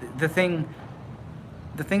know, the thing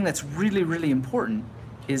that's really, really important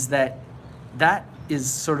is that that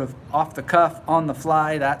is sort of off the cuff, on the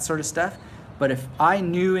fly, that sort of stuff. But if I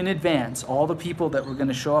knew in advance all the people that were going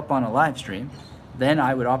to show up on a live stream, then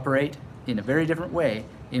I would operate in a very different way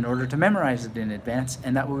in order to memorize it in advance,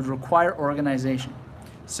 and that would require organization.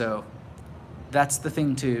 So that's the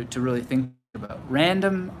thing to really think about.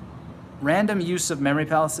 Random use of memory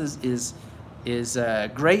palaces is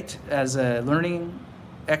great as a learning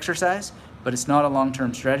exercise, but it's not a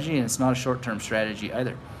long-term strategy, and it's not a short-term strategy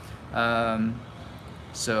either.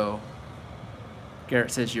 So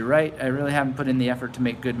Garrett says, you're right. I really haven't put in the effort to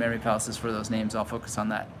make good memory palaces for those names. I'll focus on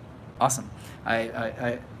that. Awesome.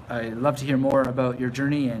 I love to hear more about your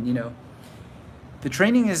journey, and the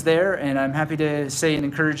training is there, and I'm happy to say an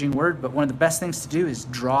encouraging word, but one of the best things to do is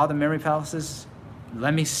draw the memory palaces.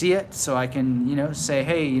 Let me see it so I can, say,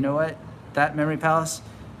 hey, you know what? That memory palace,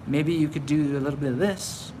 maybe you could do a little bit of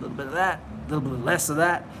this, a little bit of that, a little bit less of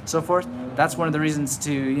that, so forth. That's one of the reasons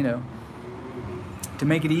to, to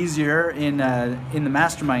make it easier in the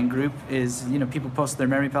mastermind group is, people post their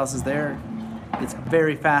memory palaces there. It's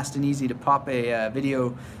very fast and easy to pop a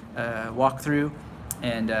video walkthrough,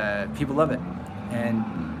 and people love it.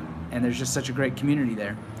 And there's just such a great community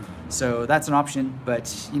there. So that's an option, but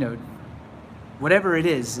whatever it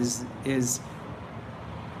is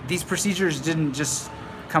these procedures didn't just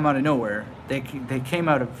come out of nowhere. They came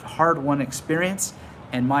out of hard-won experience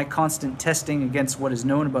and my constant testing against what is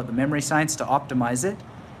known about the memory science to optimize it,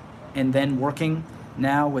 and then working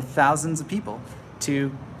now with thousands of people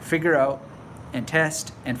to figure out and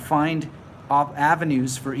test and find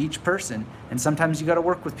avenues for each person. And sometimes you got to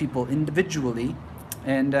work with people individually,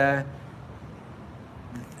 and that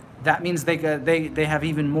means they have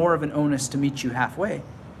even more of an onus to meet you halfway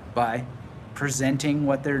by presenting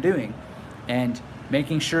what they're doing and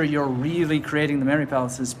making sure you're really creating the memory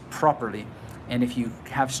palaces properly. And if you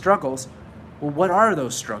have struggles, well, what are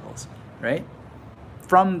those struggles, right?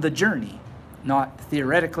 From the journey, not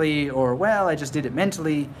theoretically or, well, I just did it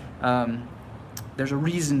mentally. There's a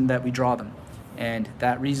reason that we draw them, and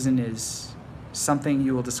that reason is something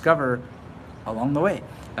you will discover along the way.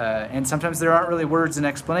 And sometimes there aren't really words and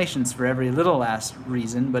explanations for every little last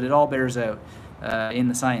reason, but it all bears out in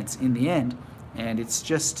the science in the end. And it's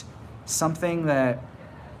just something that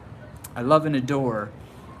I love and adore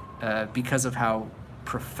because of how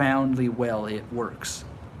profoundly well it works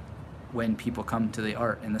when people come to the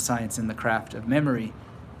art and the science and the craft of memory.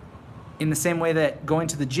 In the same way that going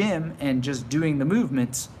to the gym and just doing the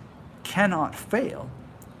movements cannot fail.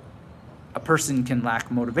 A person can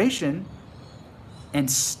lack motivation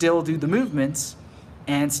and still do the movements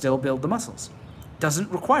and still build the muscles.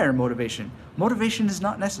 Doesn't require motivation. Motivation is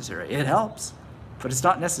not necessary. It helps, but it's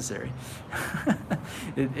not necessary.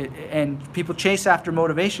 And people chase after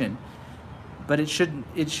motivation, but it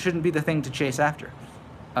shouldn't be the thing to chase after.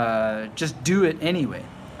 Just do it anyway.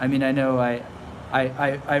 I mean, I know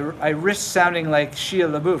I risk sounding like Shia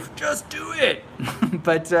LaBeouf. Just do it.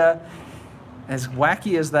 But as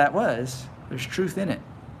wacky as that was, there's truth in it.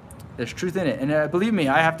 There's truth in it, and believe me,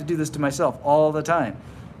 I have to do this to myself all the time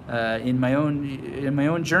in my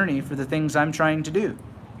own journey for the things I'm trying to do.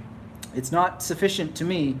 It's not sufficient to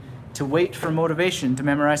me to wait for motivation to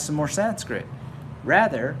memorize some more Sanskrit.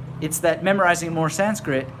 Rather, it's that memorizing more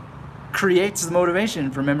Sanskrit creates the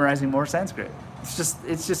motivation for memorizing more Sanskrit.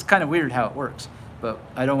 It's just kind of weird how it works, but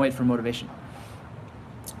I don't wait for motivation.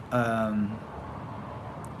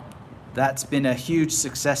 That's been a huge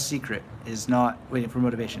success secret, is not waiting for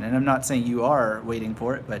motivation. And I'm not saying you are waiting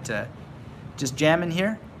for it, but just jamming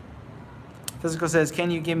here. Physical says,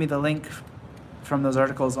 can you give me the link from those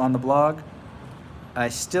articles on the blog? I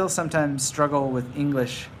still sometimes struggle with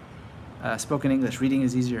English, spoken English. Reading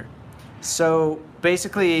is easier. So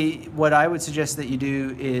basically what I would suggest that you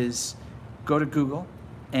do is go to Google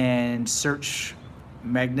and search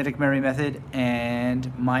magnetic memory method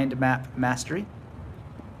and mind map mastery.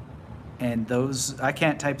 And those, I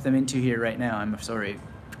can't type them into here right now, I'm sorry,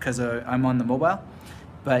 because I'm on the mobile.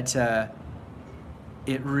 But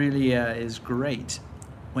it really is great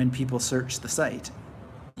when people search the site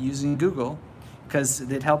using Google, because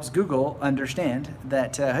it helps Google understand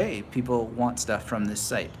that, hey, people want stuff from this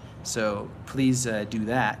site. So please do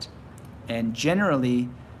that. And generally,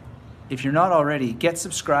 if you're not already, get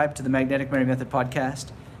subscribed to the Magnetic Memory Method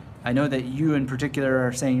podcast. I know that you in particular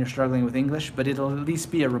are saying you're struggling with English, but it'll at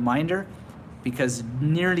least be a reminder, because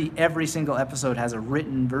nearly every single episode has a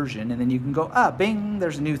written version, and then you can go, bing,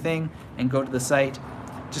 there's a new thing, and go to the site.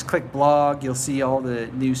 Just click blog, you'll see all the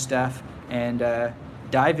new stuff, and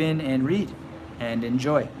dive in and read and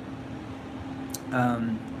enjoy.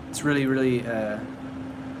 It's really, really a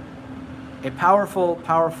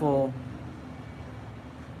powerful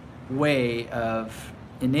way of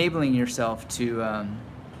enabling yourself to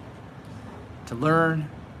learn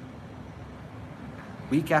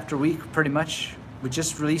week after week, pretty much. We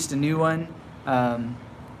just released a new one.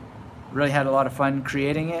 Really had a lot of fun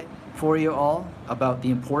creating it for you all, about the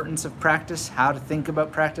importance of practice, how to think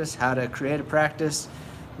about practice, how to create a practice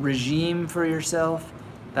regime for yourself.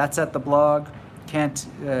 That's at the blog. Can't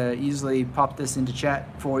easily pop this into chat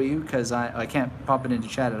for you because I can't pop it into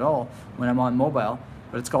chat at all when I'm on mobile,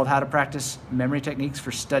 but it's called How to Practice Memory Techniques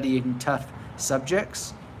for Studying Tough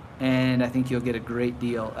Subjects, and I think you'll get a great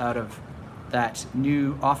deal out of that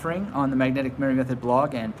new offering on the Magnetic Memory Method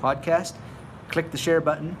blog and podcast. Click the share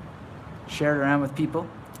button, share it around with people,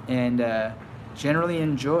 and generally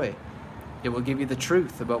enjoy. It will give you the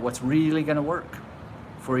truth about what's really going to work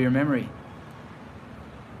for your memory.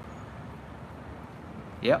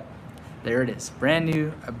 Yep, there it is. Brand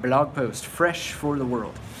new blog post, fresh for the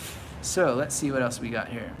world. So let's see what else we got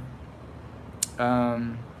here.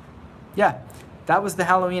 Yeah, that was the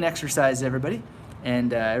Halloween exercise, everybody.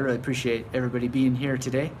 And I really appreciate everybody being here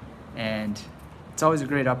today. And it's always a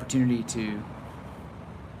great opportunity to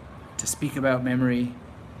speak about memory.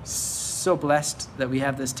 So blessed that we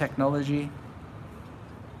have this technology.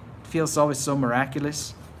 It feels always so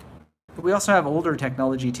miraculous. But we also have older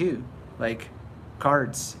technology too, like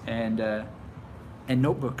cards and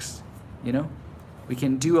notebooks. You know, we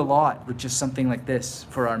can do a lot with just something like this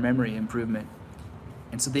for our memory improvement.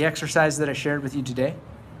 And so the exercise that I shared with you today,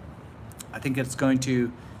 I think it's going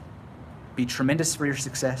to be tremendous for your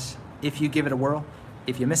success if you give it a whirl.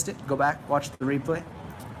 If you missed it, go back, watch the replay,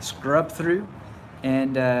 scrub through,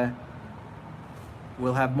 and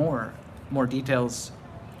we'll have more details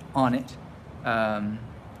on it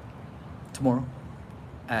tomorrow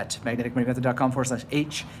at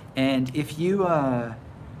magneticmemory.com/H. And if you are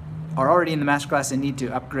already in the masterclass and need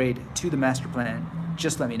to upgrade to the master plan,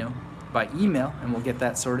 just let me know by email and we'll get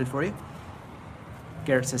that sorted for you.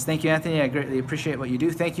 Garrett says, thank you, Anthony. I greatly appreciate what you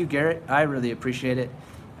do. Thank you, Garrett. I really appreciate it.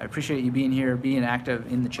 I appreciate you being here, being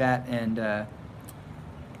active in the chat, and I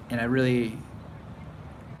really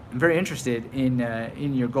am very interested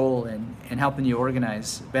in your goal and helping you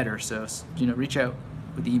organize better. So, you know, reach out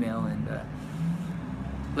with email and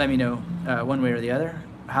let me know one way or the other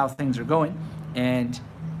how things are going. And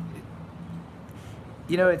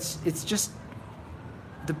you know, it's just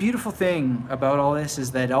the beautiful thing about all this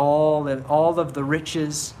is that all of the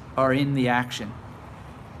riches are in the action.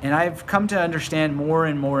 And I've come to understand more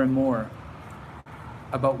and more and more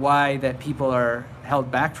about why that people are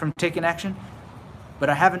held back from taking action, but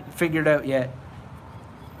I haven't figured out yet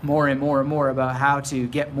more and more and more about how to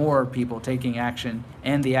get more people taking action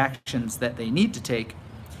and the actions that they need to take,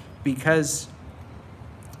 because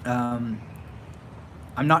I'm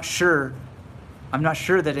not sure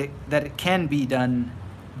that it can be done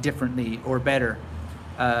differently or better,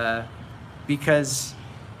 because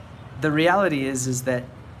the reality is that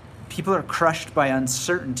people are crushed by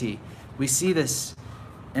uncertainty. We see this,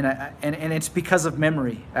 and it's because of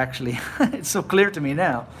memory, actually. It's so clear to me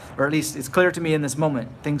now, or at least it's clear to me in this moment.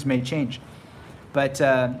 Things may change, but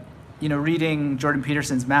you know, reading Jordan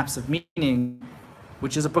Peterson's Maps of Meaning,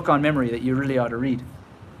 which is a book on memory that you really ought to read,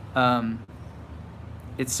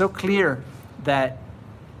 it's so clear that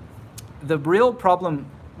the real problem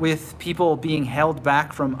with people being held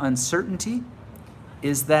back from uncertainty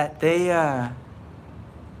is that they're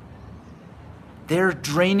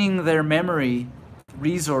draining their memory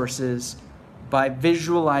resources by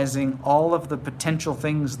visualizing all of the potential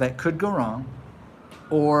things that could go wrong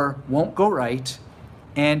or won't go right,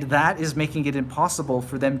 and that is making it impossible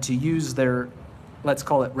for them to use their, let's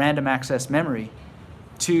call it random access memory,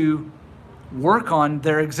 to work on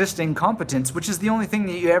their existing competence, which is the only thing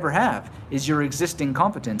that you ever have, is your existing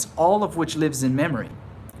competence, all of which lives in memory.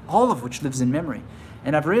 All of which lives in memory.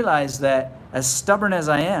 And I've realized that, as stubborn as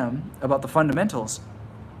I am about the fundamentals,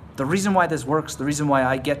 the reason why this works, the reason why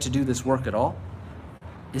I get to do this work at all,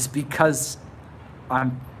 is because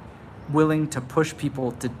I'm willing to push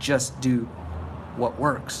people to just do what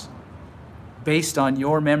works based on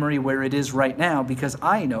your memory where it is right now, because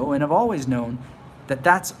I know and have always known that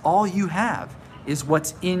that's all you have, is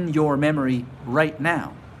what's in your memory right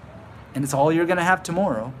now. And it's all you're going to have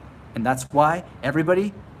tomorrow. And that's why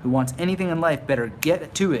everybody who wants anything in life better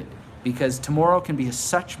get to it, because tomorrow can be a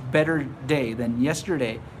such better day than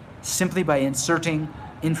yesterday, simply by inserting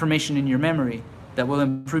information in your memory that will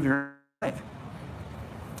improve your life.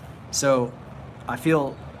 So I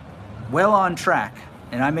feel well on track,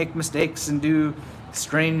 and I make mistakes and do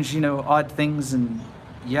strange, you know, odd things and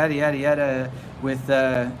yada, yada, yada, with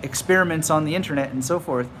experiments on the internet and so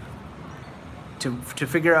forth. to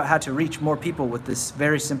figure out how to reach more people with this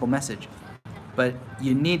very simple message. But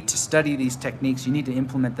you need to study these techniques, you need to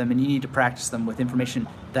implement them, and you need to practice them with information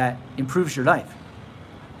that improves your life.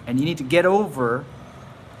 And you need to get over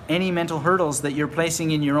any mental hurdles that you're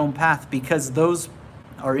placing in your own path, because those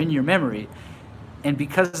are in your memory. And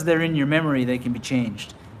because they're in your memory, they can be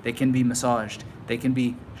changed. They can be massaged. They can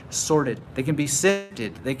be sorted. They can be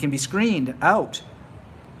sifted. They can be screened out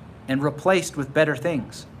and replaced with better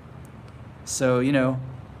things. So, you know,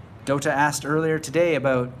 Dota asked earlier today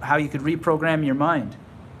about how you could reprogram your mind.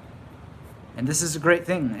 And this is a great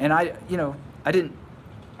thing. And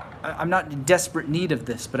I'm not in desperate need of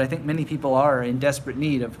this, but I think many people are in desperate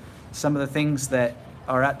need of some of the things that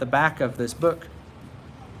are at the back of this book.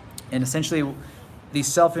 And essentially, these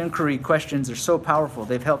self-inquiry questions are so powerful.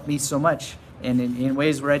 They've helped me so much, and in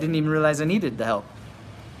ways where I didn't even realize I needed the help.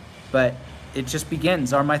 But it just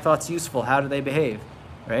begins, are my thoughts useful? How do they behave,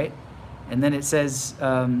 right? And then it says,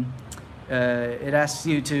 it asks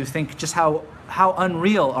you to think just how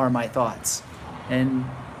unreal are my thoughts? And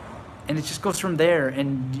it just goes from there,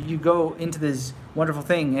 and you go into this wonderful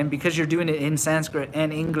thing. And because you're doing it in Sanskrit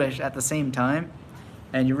and English at the same time,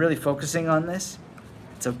 and you're really focusing on this,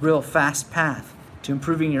 it's a real fast path to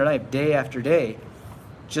improving your life day after day,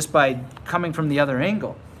 just by coming from the other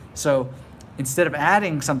angle. So instead of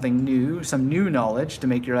adding something new, some new knowledge to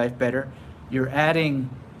make your life better, you're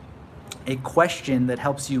adding a question that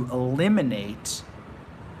helps you eliminate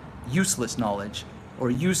useless knowledge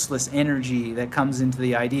or useless energy that comes into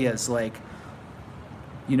the ideas, like,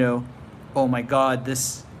 you know, oh my God,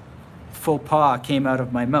 this faux pas came out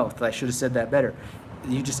of my mouth. I should have said that better.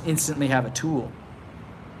 You just instantly have a tool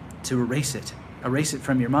to erase it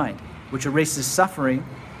from your mind, which erases suffering,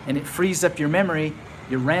 and it frees up your memory,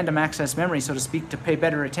 your random access memory, so to speak, to pay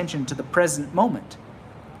better attention to the present moment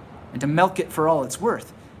and to milk it for all it's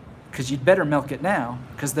worth. Because you'd better milk it now,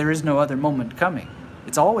 because there is no other moment coming.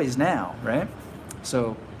 It's always now, right?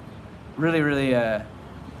 So really, really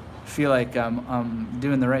feel like I'm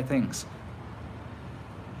doing the right things.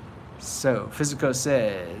 So Physico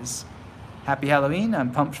says, happy Halloween.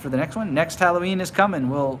 I'm pumped for the next one. Next Halloween is coming.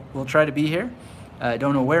 We'll try to be here. I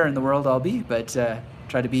don't know where in the world I'll be, but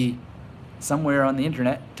try to be somewhere on the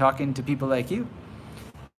internet talking to people like you.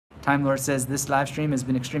 Time Lord says, this live stream has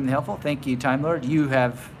been extremely helpful. Thank you, Time Lord. You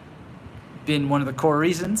have been one of the core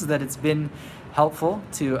reasons that it's been helpful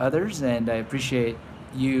to others, and I appreciate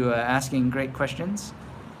you asking great questions.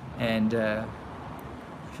 And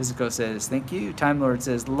Physico says, thank you. Time Lord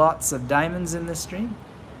says, lots of diamonds in this stream.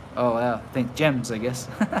 Oh, wow. Think gems, I guess.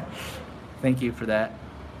 Thank you for that.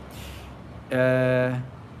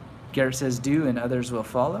 Garrett says, do, and others will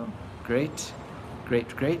follow. Great, great,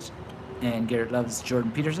 great. And Garrett loves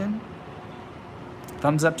Jordan Peterson.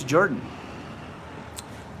 Thumbs up to Jordan.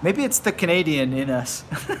 Maybe it's the Canadian in us.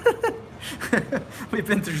 We've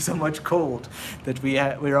been through so much cold that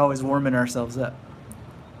we're always warming ourselves up.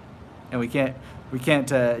 And we can't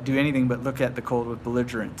do anything but look at the cold with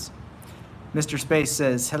belligerence. Mr. Space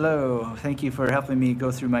says, hello, thank you for helping me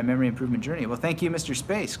go through my memory improvement journey. Well, thank you, Mr.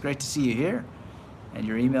 Space. Great to see you here. And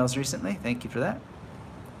your emails recently. Thank you for that.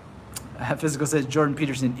 Physical says, Jordan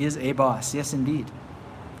Peterson is a boss. Yes, indeed.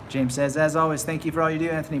 James says, as always, thank you for all you do,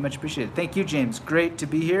 Anthony. Much appreciated. Thank you, James. Great to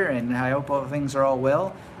be here, and I hope all things are all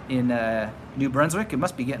well in New Brunswick. It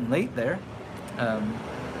must be getting late there. But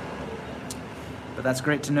that's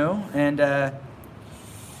great to know. And,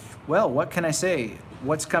 well, what can I say?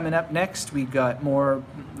 What's coming up next? We got more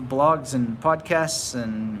blogs and podcasts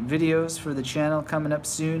and videos for the channel coming up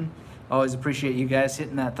soon. Always appreciate you guys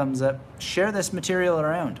hitting that thumbs up. Share this material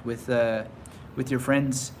around with your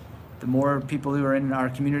friends. The more people who are in our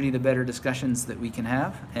community, the better discussions that we can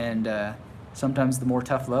have, and sometimes the more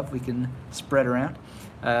tough love we can spread around,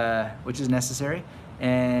 which is necessary.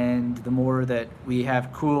 And the more that we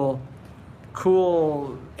have cool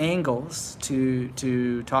angles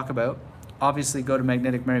to talk about. Obviously, go to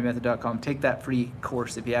magneticmarymethod.com. Take that free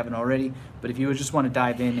course if you haven't already. But if you just want to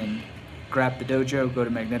dive in and grab the dojo, go to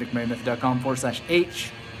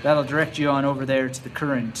magneticmarymethod.com/H. That'll direct you on over there to the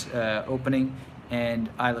current opening. And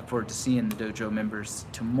I look forward to seeing the dojo members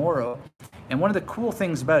tomorrow. And one of the cool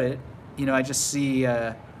things about it, you know, I just see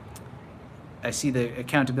I see the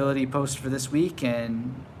accountability post for this week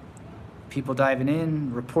and people diving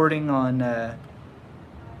in, reporting on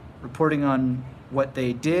what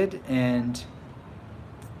they did, and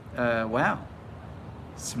wow,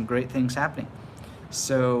 some great things happening.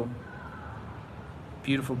 So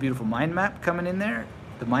beautiful, beautiful mind map coming in there.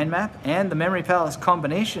 The mind map and the Memory Palace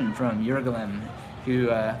combination from Yurgalem,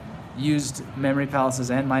 who used Memory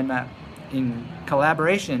Palaces and mind map in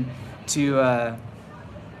collaboration to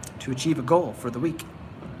to achieve a goal for the week.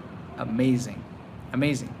 Amazing,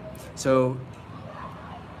 amazing. So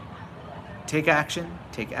take action,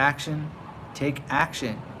 take action, take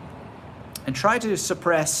action, and try to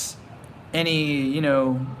suppress any,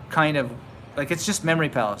 kind of, like, it's just memory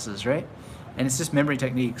palaces, right? And it's just memory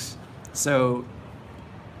techniques. So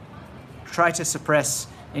try to suppress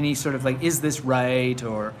any sort of like, is this right?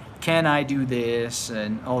 Or can I do this?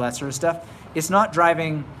 And all that sort of stuff. It's not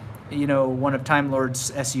driving, one of Time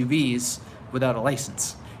Lord's SUVs without a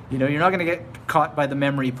license. You're not going to get caught by the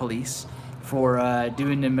memory police for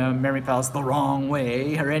doing the memory palace the wrong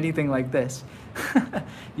way or anything like this.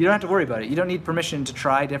 You don't have to worry about it. You don't need permission to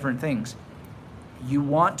try different things. You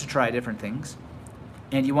want to try different things,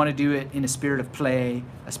 and you want to do it in a spirit of play,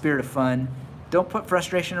 a spirit of fun. Don't put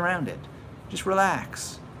frustration around it. Just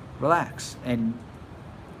relax, relax. And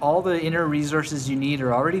all the inner resources you need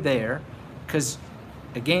are already there, because,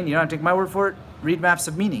 again, you don't have to take my word for it. Read Maps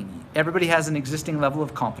of Meaning. Everybody has an existing level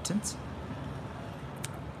of competence.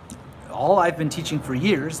 All I've been teaching for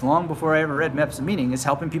years, long before I ever read Maps of Meaning, is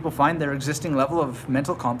helping people find their existing level of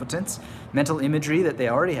mental competence, mental imagery that they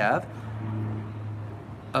already have,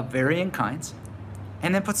 of varying kinds,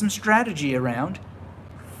 and then put some strategy around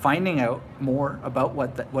finding out more about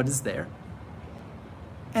what is there,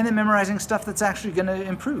 and then memorizing stuff that's actually going to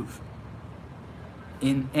improve.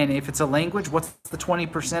 And if it's a language, what's the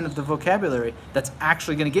 20% of the vocabulary that's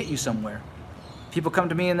actually going to get you somewhere? People come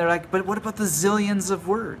to me and they're like, but what about the zillions of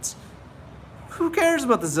words? Who cares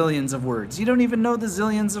about the zillions of words? You don't even know the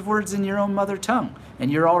zillions of words in your own mother tongue, and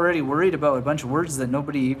you're already worried about a bunch of words that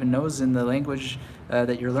nobody even knows in the language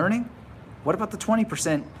that you're learning? What about the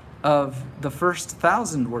 20% of the first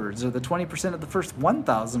 1,000 words, or the 20% of the first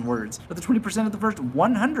 1,000 words, or the 20% of the first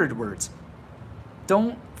 100 words?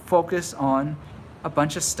 Don't focus on a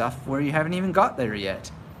bunch of stuff where you haven't even got there yet.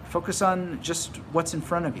 Focus on just what's in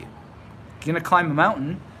front of you. If you're gonna climb a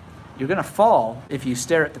mountain, you're gonna fall if you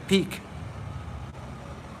stare at the peak.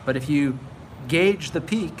 But if you gauge the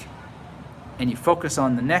peak and you focus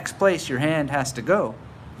on the next place your hand has to go,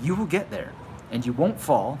 you will get there, and you won't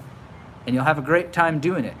fall, and you'll have a great time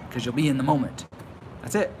doing it because you'll be in the moment.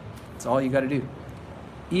 That's it. That's all you got to do.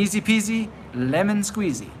 Easy peasy, lemon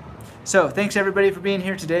squeezy. So thanks everybody for being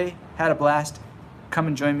here today. Had a blast. Come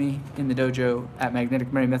and join me in the dojo at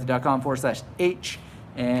magneticmarymethod.com/H.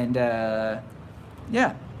 And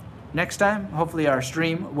yeah, next time, hopefully our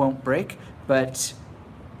stream won't break, but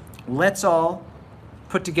let's all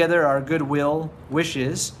put together our goodwill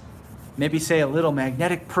wishes, maybe say a little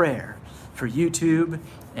magnetic prayer for YouTube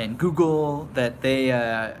and Google, that they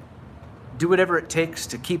do whatever it takes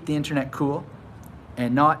to keep the internet cool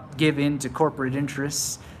and not give in to corporate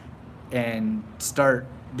interests and start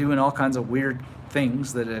doing all kinds of weird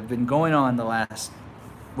things that have been going on the last,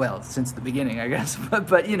 well, since the beginning, I guess.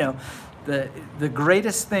 but the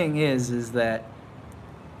greatest thing is that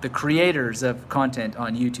the creators of content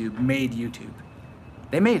on YouTube made YouTube.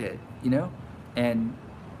 They made it, and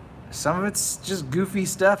some of it's just goofy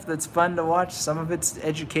stuff that's fun to watch. Some of it's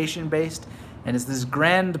education based, and it's this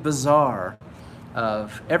grand bazaar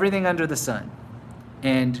of everything under the sun.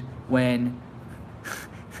 And when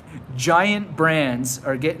giant brands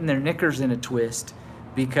are getting their knickers in a twist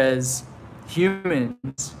because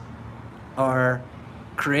humans are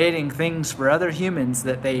creating things for other humans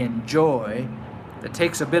that they enjoy, that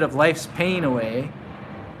takes a bit of life's pain away,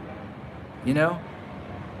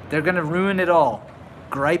 they're gonna ruin it all,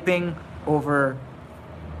 griping over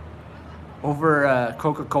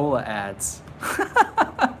Coca-Cola ads.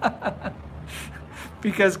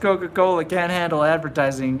 Because Coca-Cola can't handle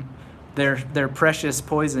advertising their precious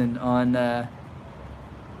poison on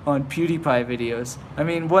PewDiePie videos. I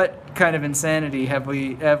mean, what kind of insanity have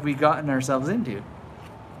we gotten ourselves into?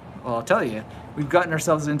 Well, I'll tell you, we've gotten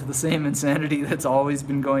ourselves into the same insanity that's always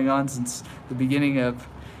been going on since the beginning of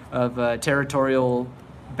territorial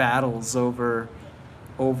battles over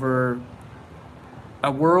a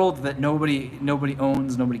world that nobody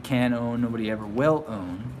owns, nobody can own, nobody ever will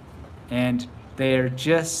own, and they're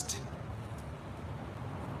just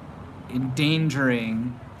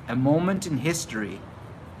endangering a moment in history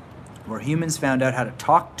where humans found out how to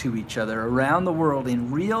talk to each other around the world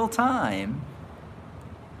in real time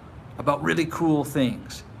about really cool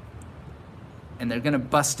things. And they're gonna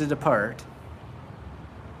bust it apart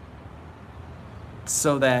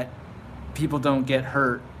so that people don't get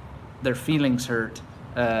hurt, their feelings hurt,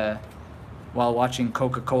 while watching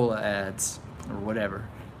Coca-Cola ads or whatever.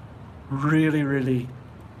 Really, really,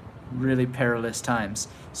 really perilous times.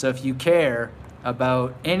 So if you care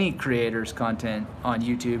about any creator's content on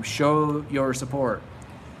YouTube, show your support.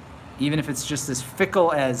 Even if it's just as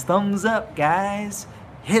fickle as thumbs up, guys.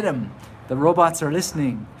 Hit them. The robots are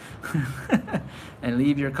listening. And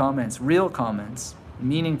leave your comments, real comments,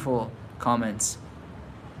 meaningful comments,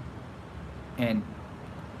 and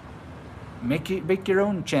make your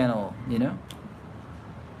own channel, you know?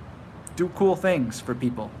 Do cool things for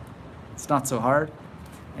people. It's not so hard,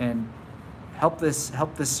 and help this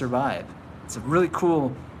survive. It's a really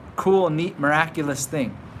cool, neat, miraculous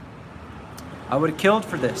thing. I would have killed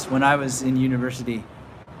for this when I was in university,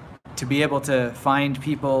 to be able to find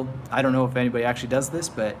people. I don't know if anybody actually does this,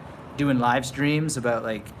 but doing live streams about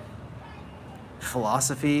like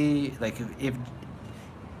philosophy, like if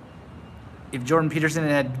Jordan Peterson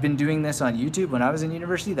had been doing this on YouTube when I was in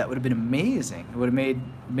university, that would have been amazing. It would have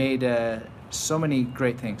made so many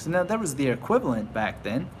great things. And that was the equivalent back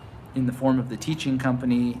then, in the form of the teaching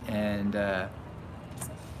company, and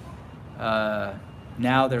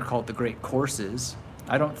now they're called the Great Courses.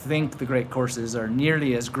 I don't think the Great Courses are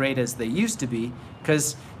nearly as great as they used to be,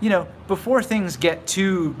 because, you know, before things get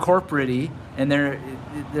too corporate-y and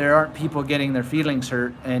there aren't people getting their feelings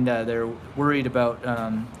hurt, and they're worried about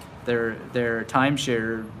their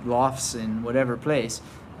timeshare lofts in whatever place,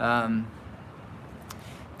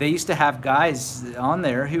 they used to have guys on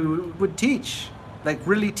there who would teach, like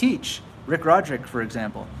really teach. Rick Roderick, for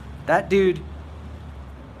example. That dude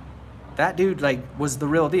like was the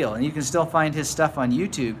real deal, and you can still find his stuff on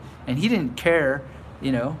YouTube, and he didn't care,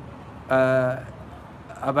 you know,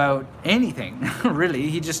 about anything really.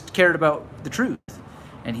 He just cared about the truth,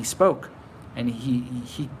 and he spoke, and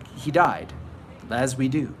he died, as we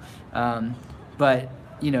do, but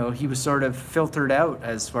you know, he was sort of filtered out,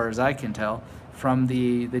 as far as I can tell, from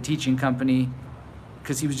the teaching company,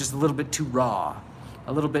 because he was just a little bit too raw,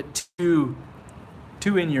 a little bit too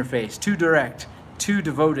in your face, too direct, too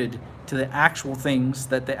devoted to the actual things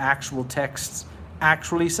that the actual texts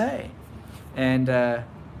actually say. And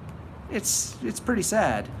it's pretty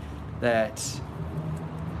sad that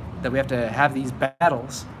we have to have these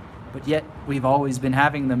battles, but yet we've always been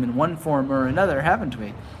having them in one form or another, haven't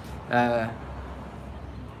we?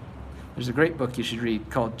 There's a great book you should read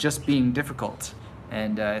called Just Being Difficult,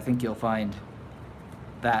 and I think you'll find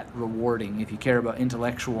that rewarding if you care about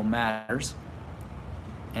intellectual matters.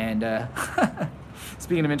 And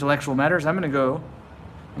speaking of intellectual matters, I'm gonna go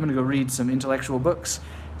read some intellectual books.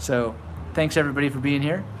 So thanks everybody for being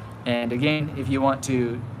here. And again, if you want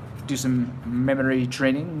to do some memory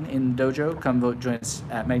training in Dojo, come join us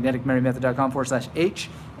at magneticmemorymethod.com/H.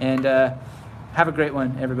 And have a great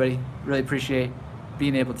one, everybody. Really appreciate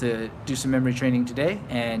being able to do some memory training today.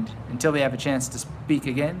 And until we have a chance to speak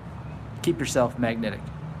again, keep yourself magnetic.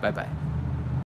 Bye-bye.